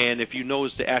 And if you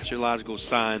notice the astrological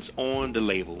signs on the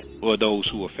label, or those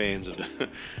who are fans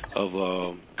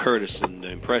of Curtis and the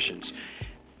Impressions,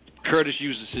 Curtis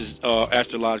uses his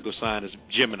astrological sign as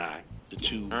Gemini, the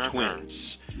 2 twins.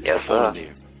 Yes, sir.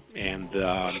 There. And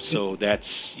so that's,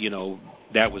 you know,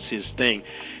 that was his thing.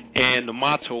 And the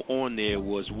motto on there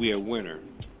was "We Are Winner,"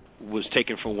 was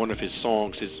taken from one of his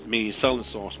songs, his million-selling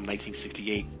songs from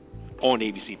 1968 on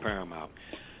ABC Paramount.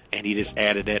 And he just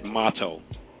added that motto,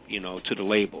 you know, to the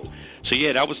label. So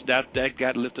yeah, that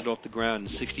got lifted off the ground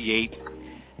in '68,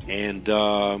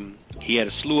 and he had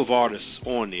a slew of artists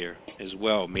on there as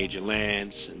well, Major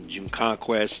Lance and June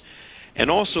Conquest, and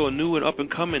also a new and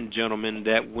up-and-coming gentleman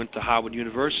that went to Howard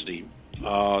University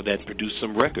that produced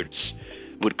some records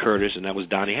with Curtis, and that was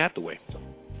Donny Hathaway.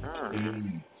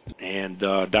 And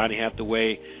Donny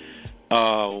Hathaway,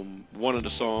 one of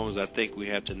the songs I think we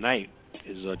have tonight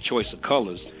Choice of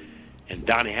Colors, and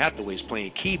Donny Hathaway's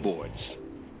playing keyboards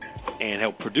and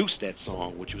helped produce that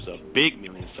song, which was a big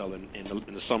million seller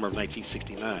in the summer of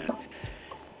 1969.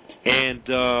 And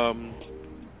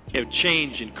it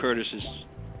changed in Curtis's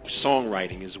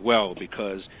songwriting as well,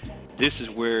 because this is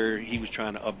where he was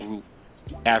trying to uproot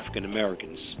African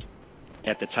Americans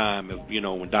at the time of,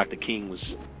 when Dr. King was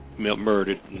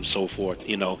murdered and so forth.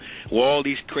 Where all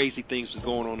these crazy things was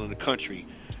going on in the country,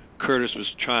 Curtis was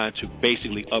trying to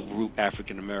basically uproot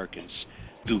African Americans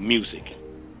through music.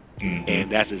 Mm-hmm.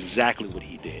 And that's exactly what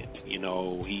he did.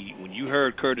 When you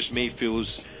heard Curtis Mayfield's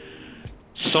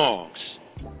songs,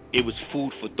 it was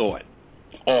food for thought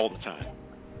all the time.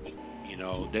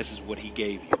 This is what he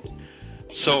gave you.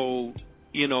 So,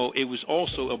 it was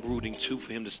also uprooting too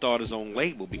for him to start his own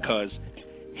label, because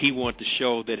he wanted to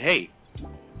show that, hey,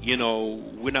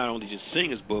 we're not only just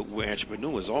singers, but we're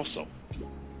entrepreneurs also.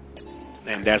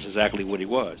 And that's exactly what he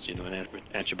was, an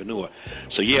entrepreneur.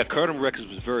 So, yeah, Curtin Records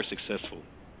was very successful,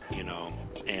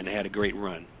 and had a great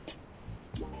run.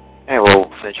 Hey,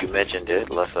 well, since you mentioned it,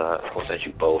 since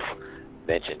you both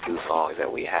mentioned two songs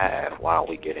that we have, why don't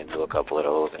we get into a couple of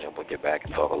those, and then we'll get back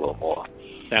and talk a little more.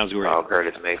 Sounds great.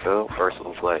 Curtis Mayfield, first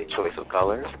we'll play Choice of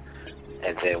Colors,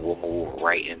 and then we'll move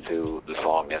right into the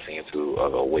song that seems to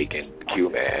awaken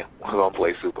Q-Man. We're going to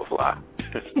play Superfly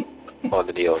on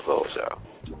the Neo Soul Show.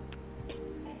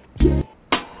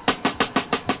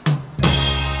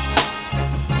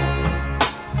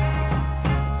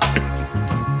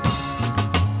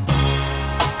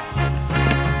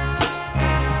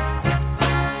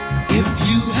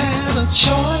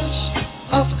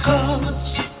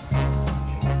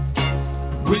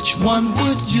 One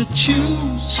would you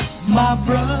choose, my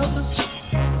brothers?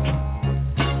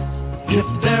 If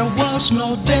there was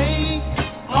no day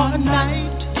or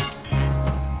night,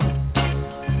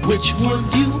 which would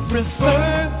you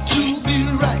prefer to be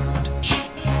right?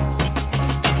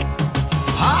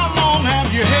 How long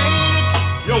have you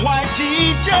hated your white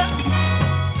teacher?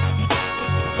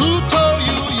 Who told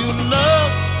you you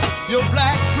love your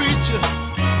black preacher?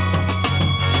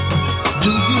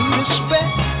 Do you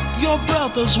respect your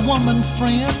brother's woman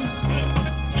friend,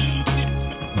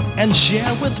 and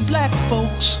share with black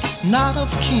folks not of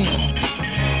kin?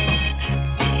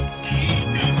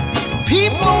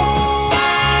 People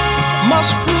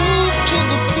must prove to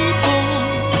the people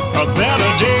a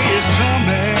better day is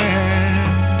coming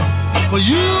for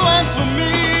you and for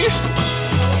me,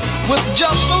 with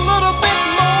just a little bit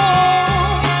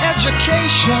more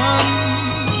education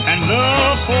and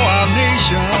love for our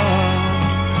nation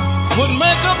would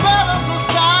make a better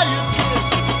society.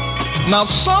 Now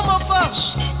some of us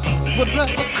would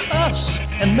rather cuss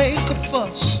and make a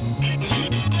fuss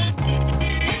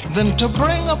than to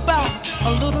bring about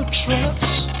a little trust.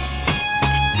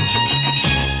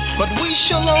 But we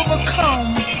shall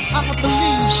overcome, I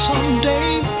believe,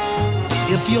 someday,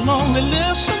 if you'll only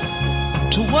listen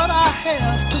to what I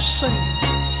have to say.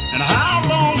 And how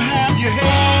long have you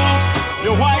had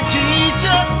your white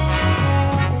teacher?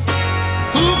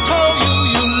 Who told you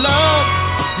you love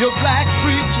your black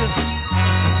preacher?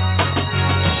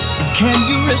 Can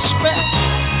you respect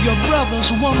your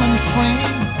brother's woman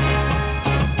friend,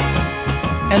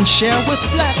 and share with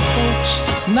black folks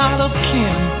not of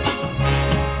kin?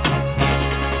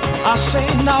 I say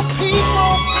now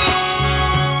people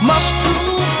must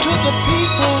prove to the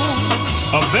people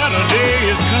a better day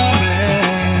is coming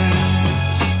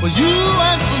for you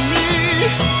and for me,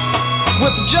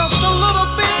 with just a little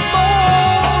bit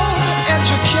more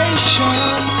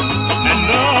education and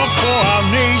love for our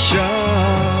nation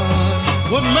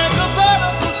would make a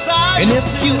better society. And if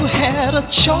you had a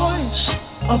choice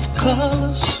of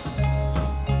colors,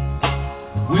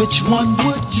 which one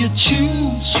would you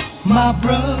choose, my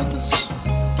brothers?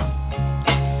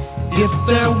 If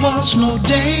there was no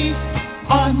day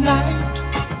or night,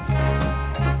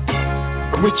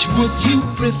 which would you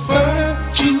prefer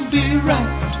to be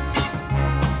right?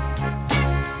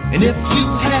 And if you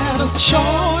had a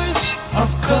choice of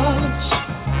colors,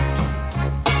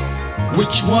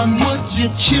 which one would you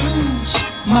choose,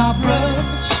 my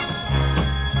brothers?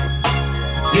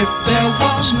 If there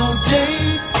was no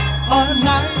day or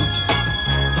night,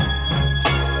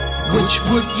 which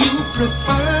would you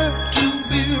prefer to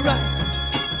be right?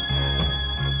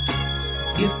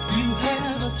 If you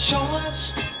had a choice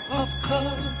of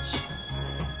colors,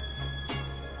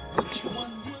 which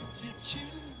one would you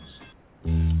choose?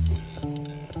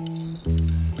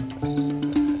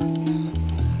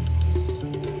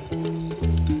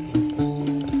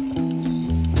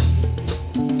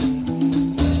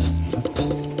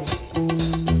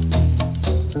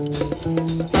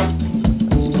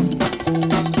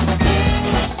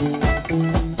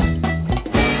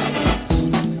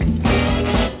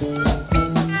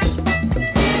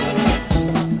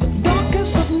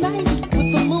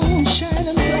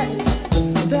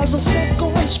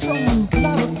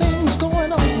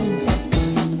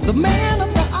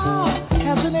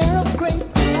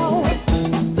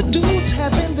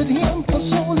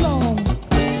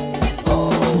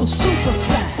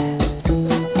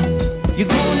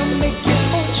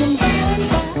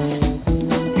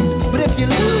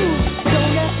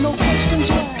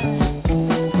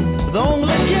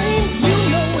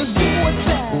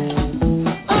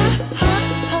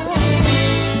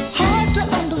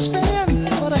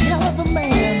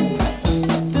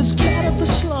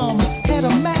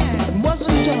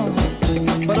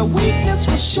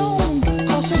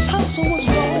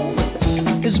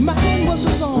 mind was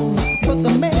his own, but the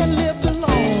man lived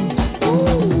alone.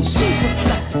 Ooh,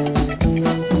 Superfly.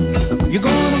 You're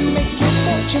gonna make your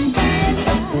fortune by and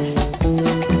by.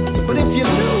 But if you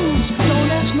lose, don't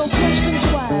ask no questions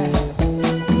why.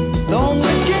 The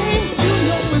only game you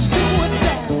know is do or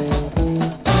die.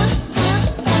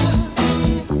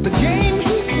 The game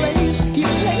he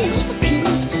plays for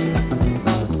keeps.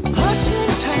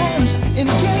 Hustling times in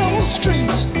ghetto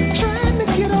streets, trying to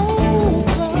get over.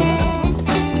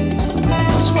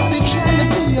 That's what he's trying to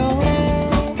do, y'all.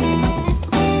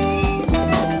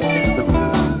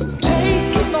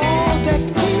 Taking all that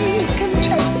he can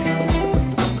take,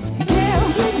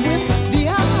 gambling with the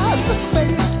odds of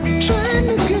fate, trying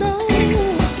to get over.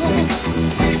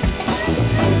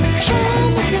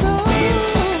 Trying to get over.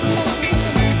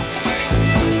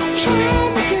 Trying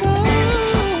to get over.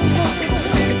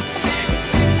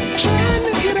 Trying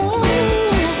to get over.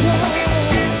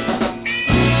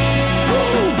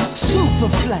 Ooh,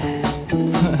 Superfly.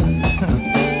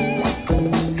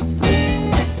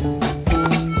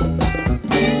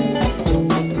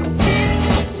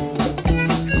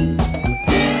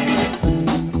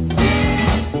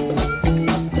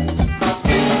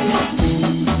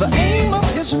 The aim of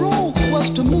his role was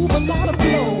to move a lot of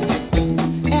blow.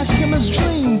 Ask him his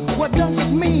dream, what does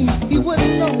it mean? He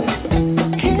wouldn't know.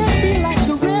 Can't be like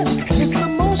the rest, it's the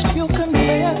most he'll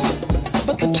confess.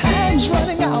 But the time's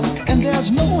running out and there's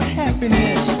no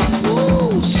happiness.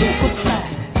 Ooh, Superfly.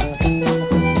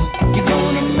 You're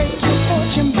gonna make your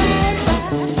fortune by and by.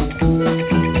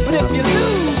 But if you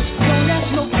lose, don't ask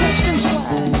no questions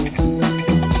why.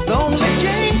 The only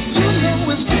game you know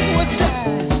is do or die.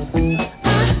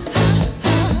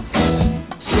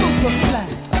 Superfly.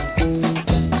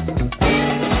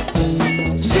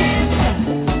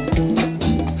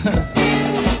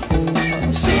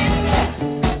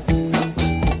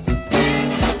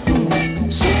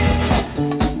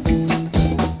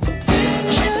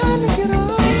 Trying to get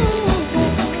over. Trying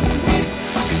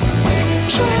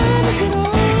to get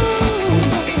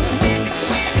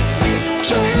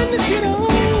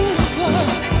over.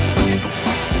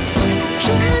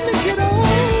 Trying to get over.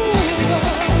 Trying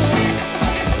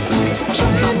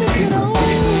to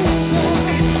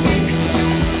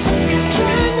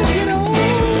get over.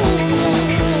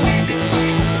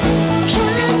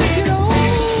 Trying to get over. Trying to get over.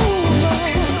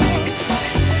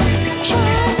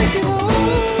 Trying to get over.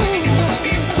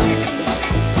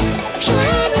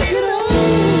 Trying to get over. Trying to get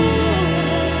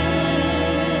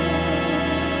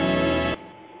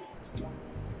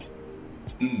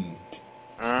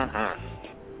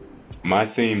My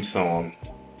theme song.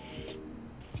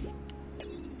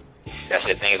 That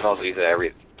shit thing is also he said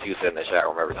in the chat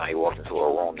room every time he walked into a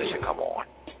room, this should come on.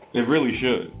 It really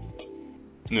should.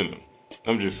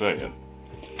 I'm just saying.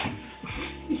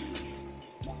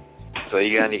 So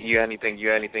you got anything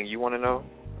you want to know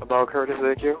about Curtis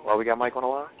AQ while we got Mike on the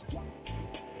line?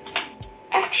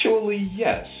 Actually,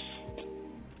 yes.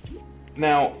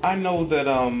 Now, I know that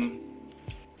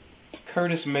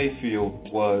Curtis Mayfield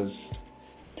was,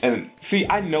 and see,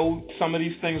 I know some of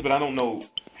these things, but I don't know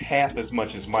half as much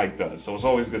as Mike does, so it's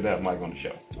always good to have Mike on the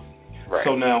show. Right.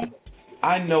 So now,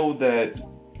 I know that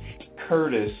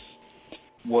Curtis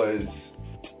was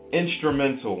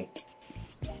instrumental,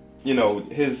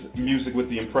 his music with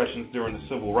the impressions during the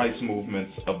civil rights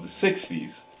movements of the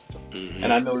 60s. Mm-hmm.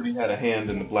 And I know that he had a hand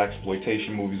in the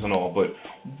blaxploitation movies and all, but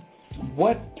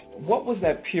what was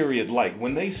that period like?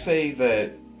 When they say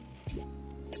that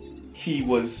he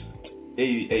was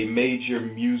a major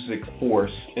music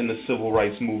force in the civil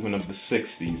rights movement of the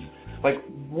 60s,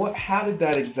 how did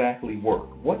that exactly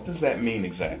work? What does that mean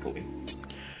exactly?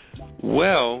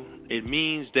 Well, it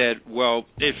means that,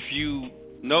 if you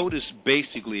notice,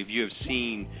 basically, if you have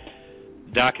seen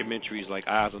documentaries like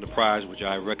Eyes on the Prize, which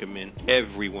I recommend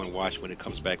everyone watch when it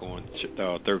comes back on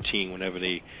 13, whenever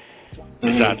they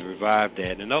decide to revive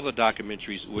that, and other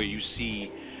documentaries where you see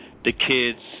the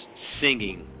kids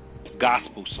singing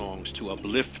gospel songs to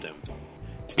uplift them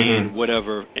in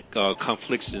whatever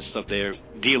conflicts and stuff they're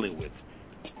dealing with,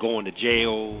 going to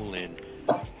jail and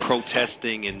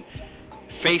protesting and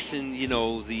facing,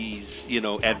 these,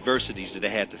 adversities that they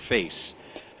had to face.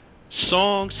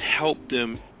 Songs help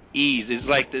them ease. It's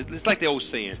like the old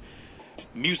saying,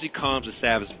 music calms a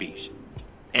savage beast.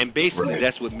 And basically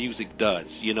that's what music does,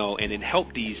 and it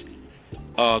helped these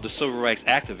the civil rights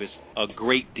activists a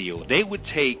great deal. They would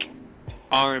take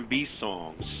R&B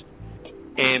songs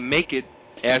and make it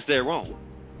as their own.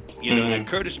 And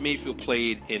Curtis Mayfield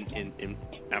played in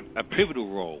a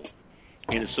pivotal role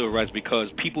in the civil rights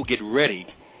because People Get Ready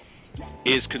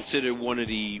is considered one of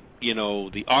the,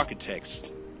 the architects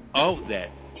of that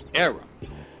era.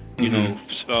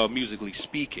 musically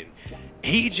speaking.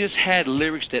 He just had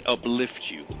lyrics that uplift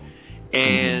you.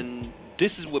 And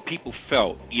this is what people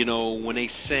felt, you know, when they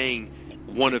sang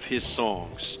one of his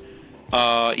songs.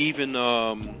 Even,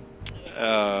 oh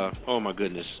my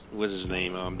goodness, what's his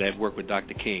name? That worked with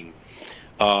Dr. King.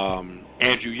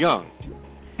 Andrew Young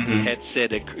had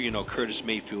said that, you know, Curtis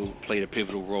Mayfield played a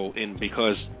pivotal role in,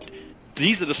 because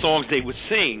these are the songs they would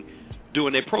sing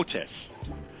during their protests.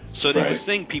 So they would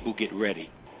sing "People Get Ready,"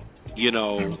 you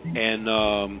know,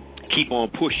 and "Keep on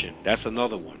Pushing." That's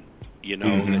another one, you know,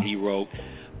 that he wrote.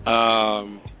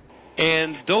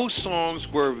 And those songs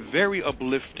were very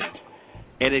uplifting,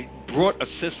 and it brought a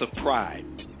sense of pride,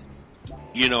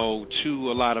 you know,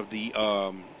 to a lot of the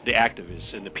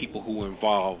activists and the people who were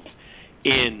involved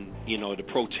in, you know, the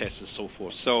protests and so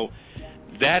forth. So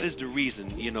that is the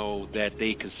reason, you know, that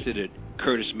they considered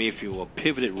Curtis Mayfield a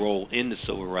pivotal role in the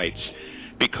civil rights,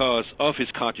 because of his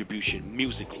contribution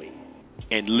musically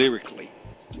and lyrically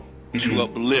to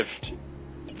uplift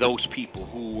those people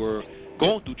who were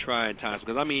going through trying times.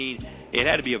 Because, I mean, it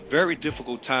had to be a very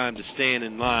difficult time to stand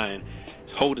in line,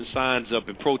 holding signs up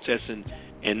and protesting,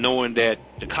 and knowing that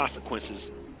the consequences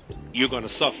you're going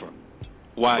to suffer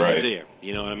while you're there.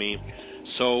 You know what I mean?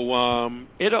 So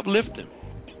it uplifted them.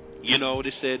 You know,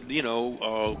 they said, you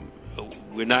know,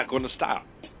 we're not going to stop.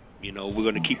 You know, we're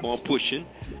going to keep on pushing.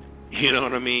 You know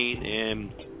what I mean?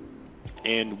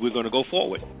 And we're going to go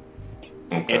forward.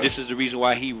 And this is the reason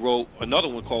why he wrote another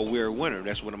one called "We're a Winner."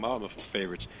 That's one of my other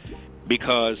favorites,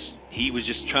 because he was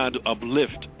just trying to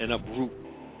uplift and uproot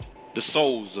the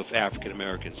souls of African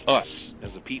Americans, us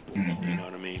as a people. You know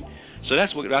what I mean? So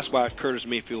that's why Curtis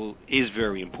Mayfield is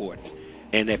very important,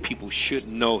 and that people should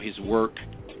know his work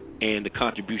and the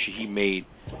contribution he made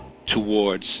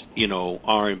towards, you know,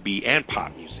 R&B and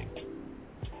pop music,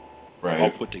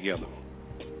 all put together.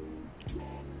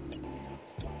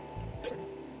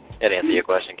 That answer your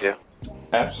question, Q?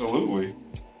 Absolutely.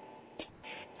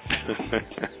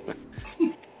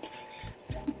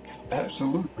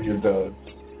 Absolutely, it does.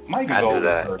 Mike is always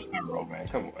first hero, man.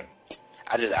 Come on.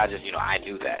 I just, you know, I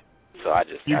knew that. So I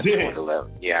just wanted to let,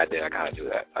 I did. I kind of do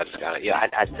that.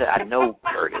 I know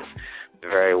Curtis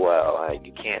very well. Like,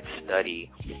 you can't study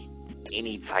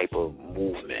any type of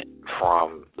movement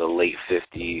from the late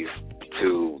 50s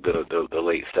to the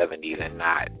late 70s and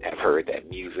not have heard that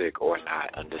music or not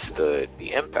understood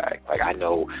the impact. Like, I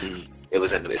know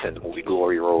it's in the movie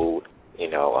Glory Road. You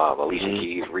know, Alicia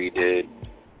Keys redid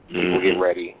 "People Get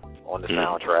Ready" on the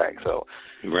soundtrack. So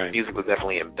music was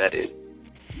definitely embedded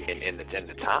in the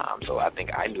time. So I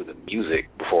think I knew the music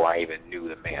before I even knew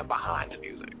the man behind the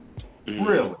music.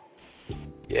 Really?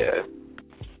 Yeah.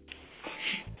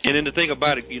 And then the thing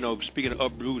about it, you know, speaking of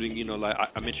uprooting, you know, like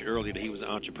I mentioned earlier that he was an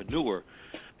entrepreneur,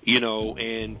 you know,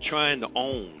 and trying to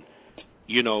own,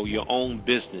 you know, your own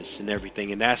business and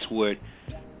everything. And that's what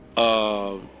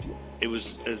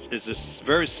it's a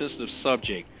very sensitive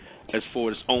subject as far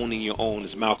as owning your own,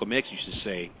 as Malcolm X used to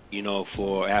say, you know,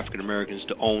 for African Americans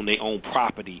to own their own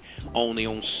property, own their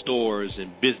own stores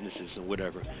and businesses and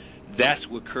whatever. That's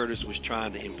what Curtis was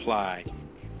trying to imply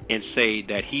and say,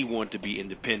 that he wanted to be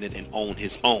independent and own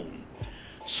his own.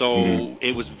 So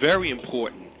it was very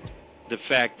important, the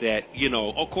fact that, you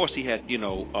know, of course he had, you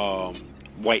know,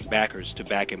 white backers to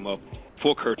back him up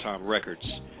for Curtom Records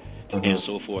and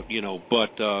so forth, you know,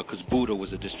 but because Buddha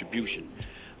was a distribution.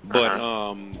 But,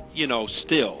 you know,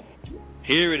 still,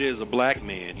 here it is, a black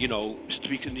man, you know,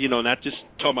 speaking, you know, not just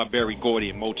talking about Berry Gordy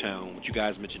and Motown, which you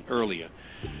guys mentioned earlier,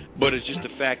 but it's just the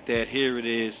fact that here it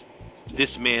is, this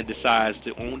man decides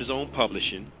to own his own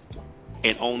publishing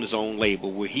and own his own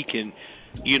label where he can,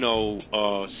 you know,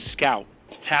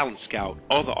 talent scout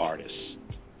other artists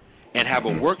and have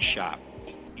a workshop,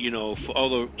 you know, for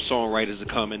other songwriters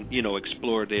to come and, you know,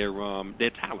 explore their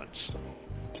talents.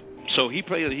 So he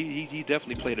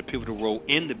definitely played a pivotal role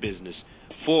in the business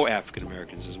for African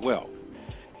Americans as well,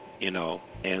 you know.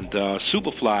 And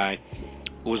Superfly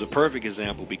was a perfect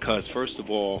example because, first of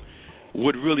all,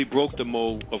 what really broke the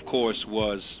mold, of course,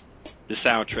 was the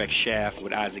soundtrack Shaft,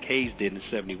 what Isaac Hayes did in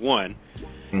 '71,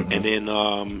 and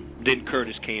then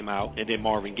Curtis came out, and then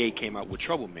Marvin Gaye came out with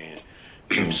Trouble Man.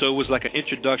 So it was like an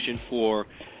introduction for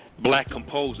black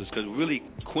composers, because really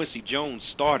Quincy Jones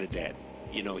started that.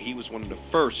 You know, he was one of the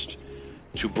first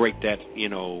to break that, you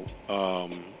know,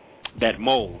 that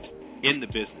mold in the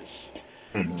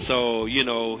business. So, you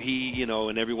know, he, you know,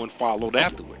 and everyone followed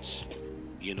afterwards.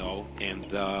 You know, and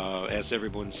as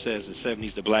everyone says, the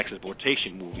 70s, the black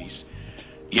exploitation movies,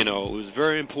 you know, it was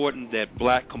very important that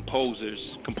black composers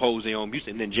compose their own music.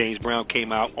 And then James Brown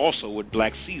came out also with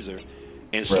Black Caesar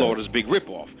and Slaughter's Big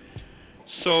Ripoff.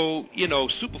 So, you know,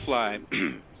 Superfly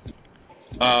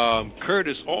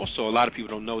Curtis also, a lot of people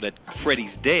don't know that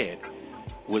Freddie's Dead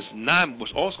was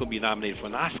also going to be nominated for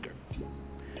an Oscar.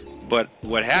 But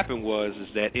what happened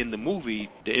is that in the movie,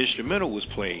 the instrumental was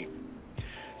played.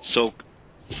 So,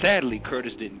 sadly,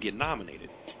 Curtis didn't get nominated.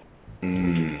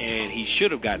 And he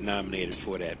should have got nominated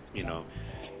for that,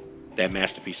 that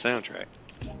masterpiece soundtrack.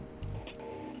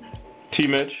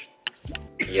 T-Mitch?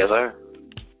 Yes, sir.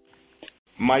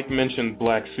 Mike mentioned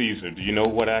Black Caesar. Do you know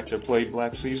what actor played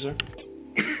Black Caesar?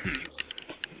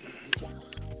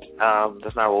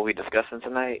 That's not what we're discussing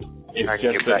tonight. I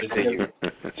can get back to you.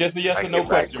 Just a yes or no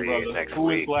question, brother. Who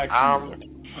is Black Caesar?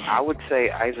 I would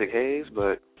say Isaac Hayes,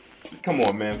 but... Come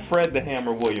on, man. Fred the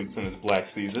Hammer Williamson is Black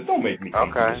Caesar. Don't make me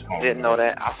come to this phone. Didn't know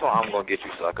that. I saw I'm going to get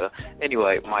you, sucker.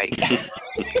 Anyway, Mike.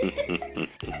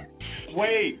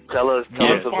 Wait. Tell us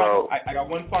about... I got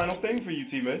one final thing for you,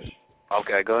 T-Mitch.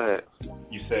 Okay, go ahead.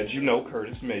 You said you know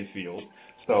Curtis Mayfield.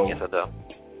 So yes, I do.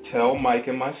 Tell Mike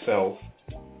and myself,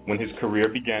 when his career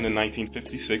began in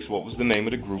 1956, what was the name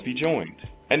of the group he joined?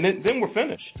 And then we're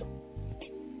finished.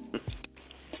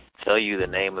 Tell you the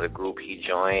name of the group he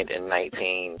joined in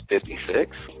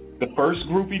 1956? The first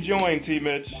group he joined,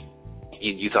 T-Mitch.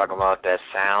 You talking about that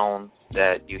sound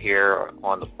that you hear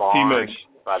on the barn T-Mitch.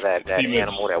 By that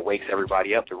animal that wakes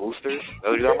everybody up, the roosters? That's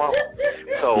what you talking about?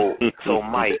 So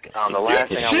Mike, the last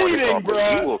thing I wanted to talk with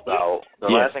you about,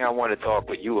 last thing I wanted to talk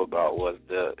with you about was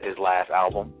his last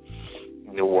album,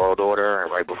 New World Order,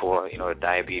 and right before the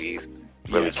diabetes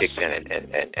really kicked in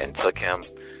and took him.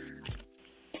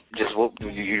 Just do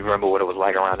you remember what it was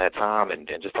like around that time, and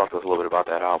just talk to us a little bit about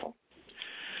that album?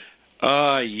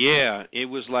 Yeah, it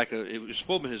was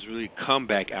supposed to be his really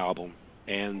comeback album,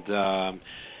 and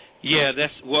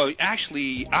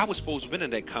actually, I was supposed to have been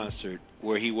in that concert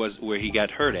where he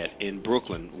got hurt at in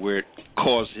Brooklyn, where it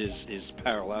caused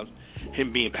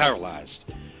him being paralyzed.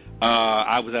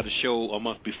 I was at a show a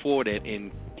month before that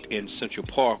in Central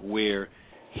Park where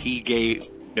he gave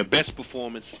the best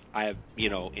performance I have,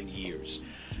 in years.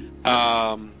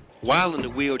 While in the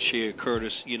wheelchair,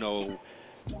 Curtis, he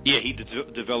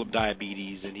developed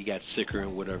diabetes and he got sicker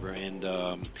and whatever, and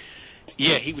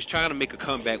he was trying to make a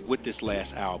comeback with this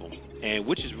last album, and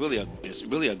which is really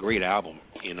a great album.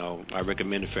 I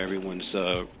recommend it for everyone's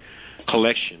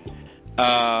collection.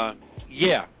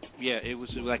 It was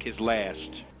like his last,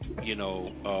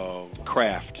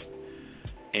 craft,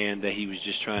 and that he was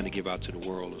just trying to give out to the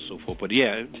world and so forth. But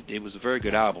it was a very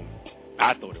good album.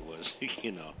 I thought it was,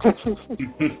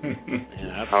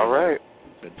 All right.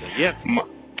 But,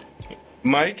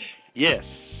 Mike? Yes.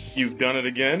 You've done it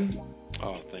again.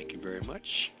 Oh, thank you very much.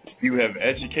 You have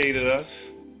educated us.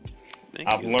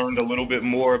 I've learned a little bit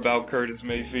more about Curtis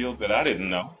Mayfield that I didn't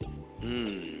know.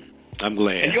 I'm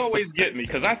glad. And you always get me,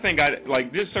 because I think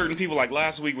there's certain people, like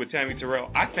last week with Tammy Terrell,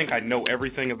 I think I know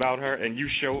everything about her, and you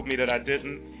showed me that I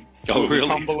didn't. Oh, really?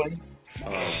 It's humbling.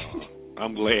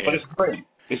 I'm glad. But it's great.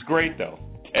 It's great, though.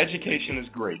 Education is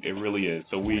great. It really is.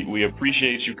 So we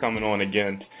appreciate you coming on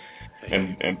again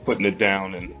and putting it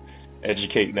down and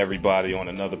educating everybody on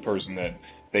another person that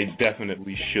they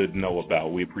definitely should know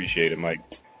about. We appreciate it, Mike.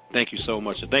 Thank you so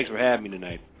much, and thanks for having me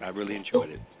tonight. I really enjoyed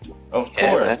it. Of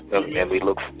course. And we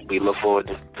look forward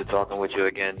to talking with you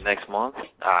again next month.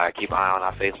 Keep an eye on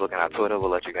our Facebook and our Twitter.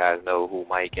 We'll let you guys know who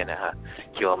Mike and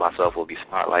Q and myself will be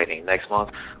spotlighting next month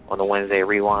on the Wednesday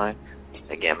Rewind.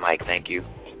 Again, Mike, thank you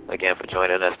again for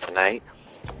joining us tonight.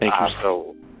 Thank you.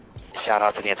 So, shout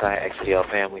out to the entire XCL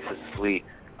family, Sister Sweet,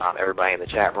 everybody in the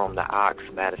chat room, the Ox,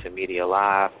 Madison Media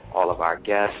Live, all of our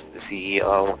guests, the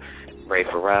CEO, Ray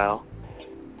Farrell,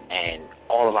 and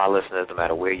all of our listeners, no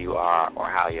matter where you are or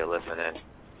how you're listening.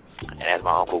 And as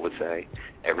my uncle would say,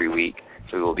 every week,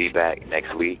 we will be back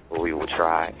next week where we will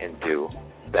try and do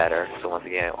better. So once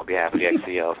again, on behalf of the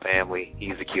XCL family,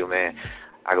 he's the Q man.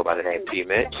 I go by the name T.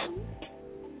 Mitch.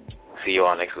 See you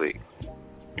all next week.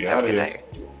 Have a good night.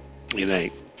 Good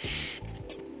night.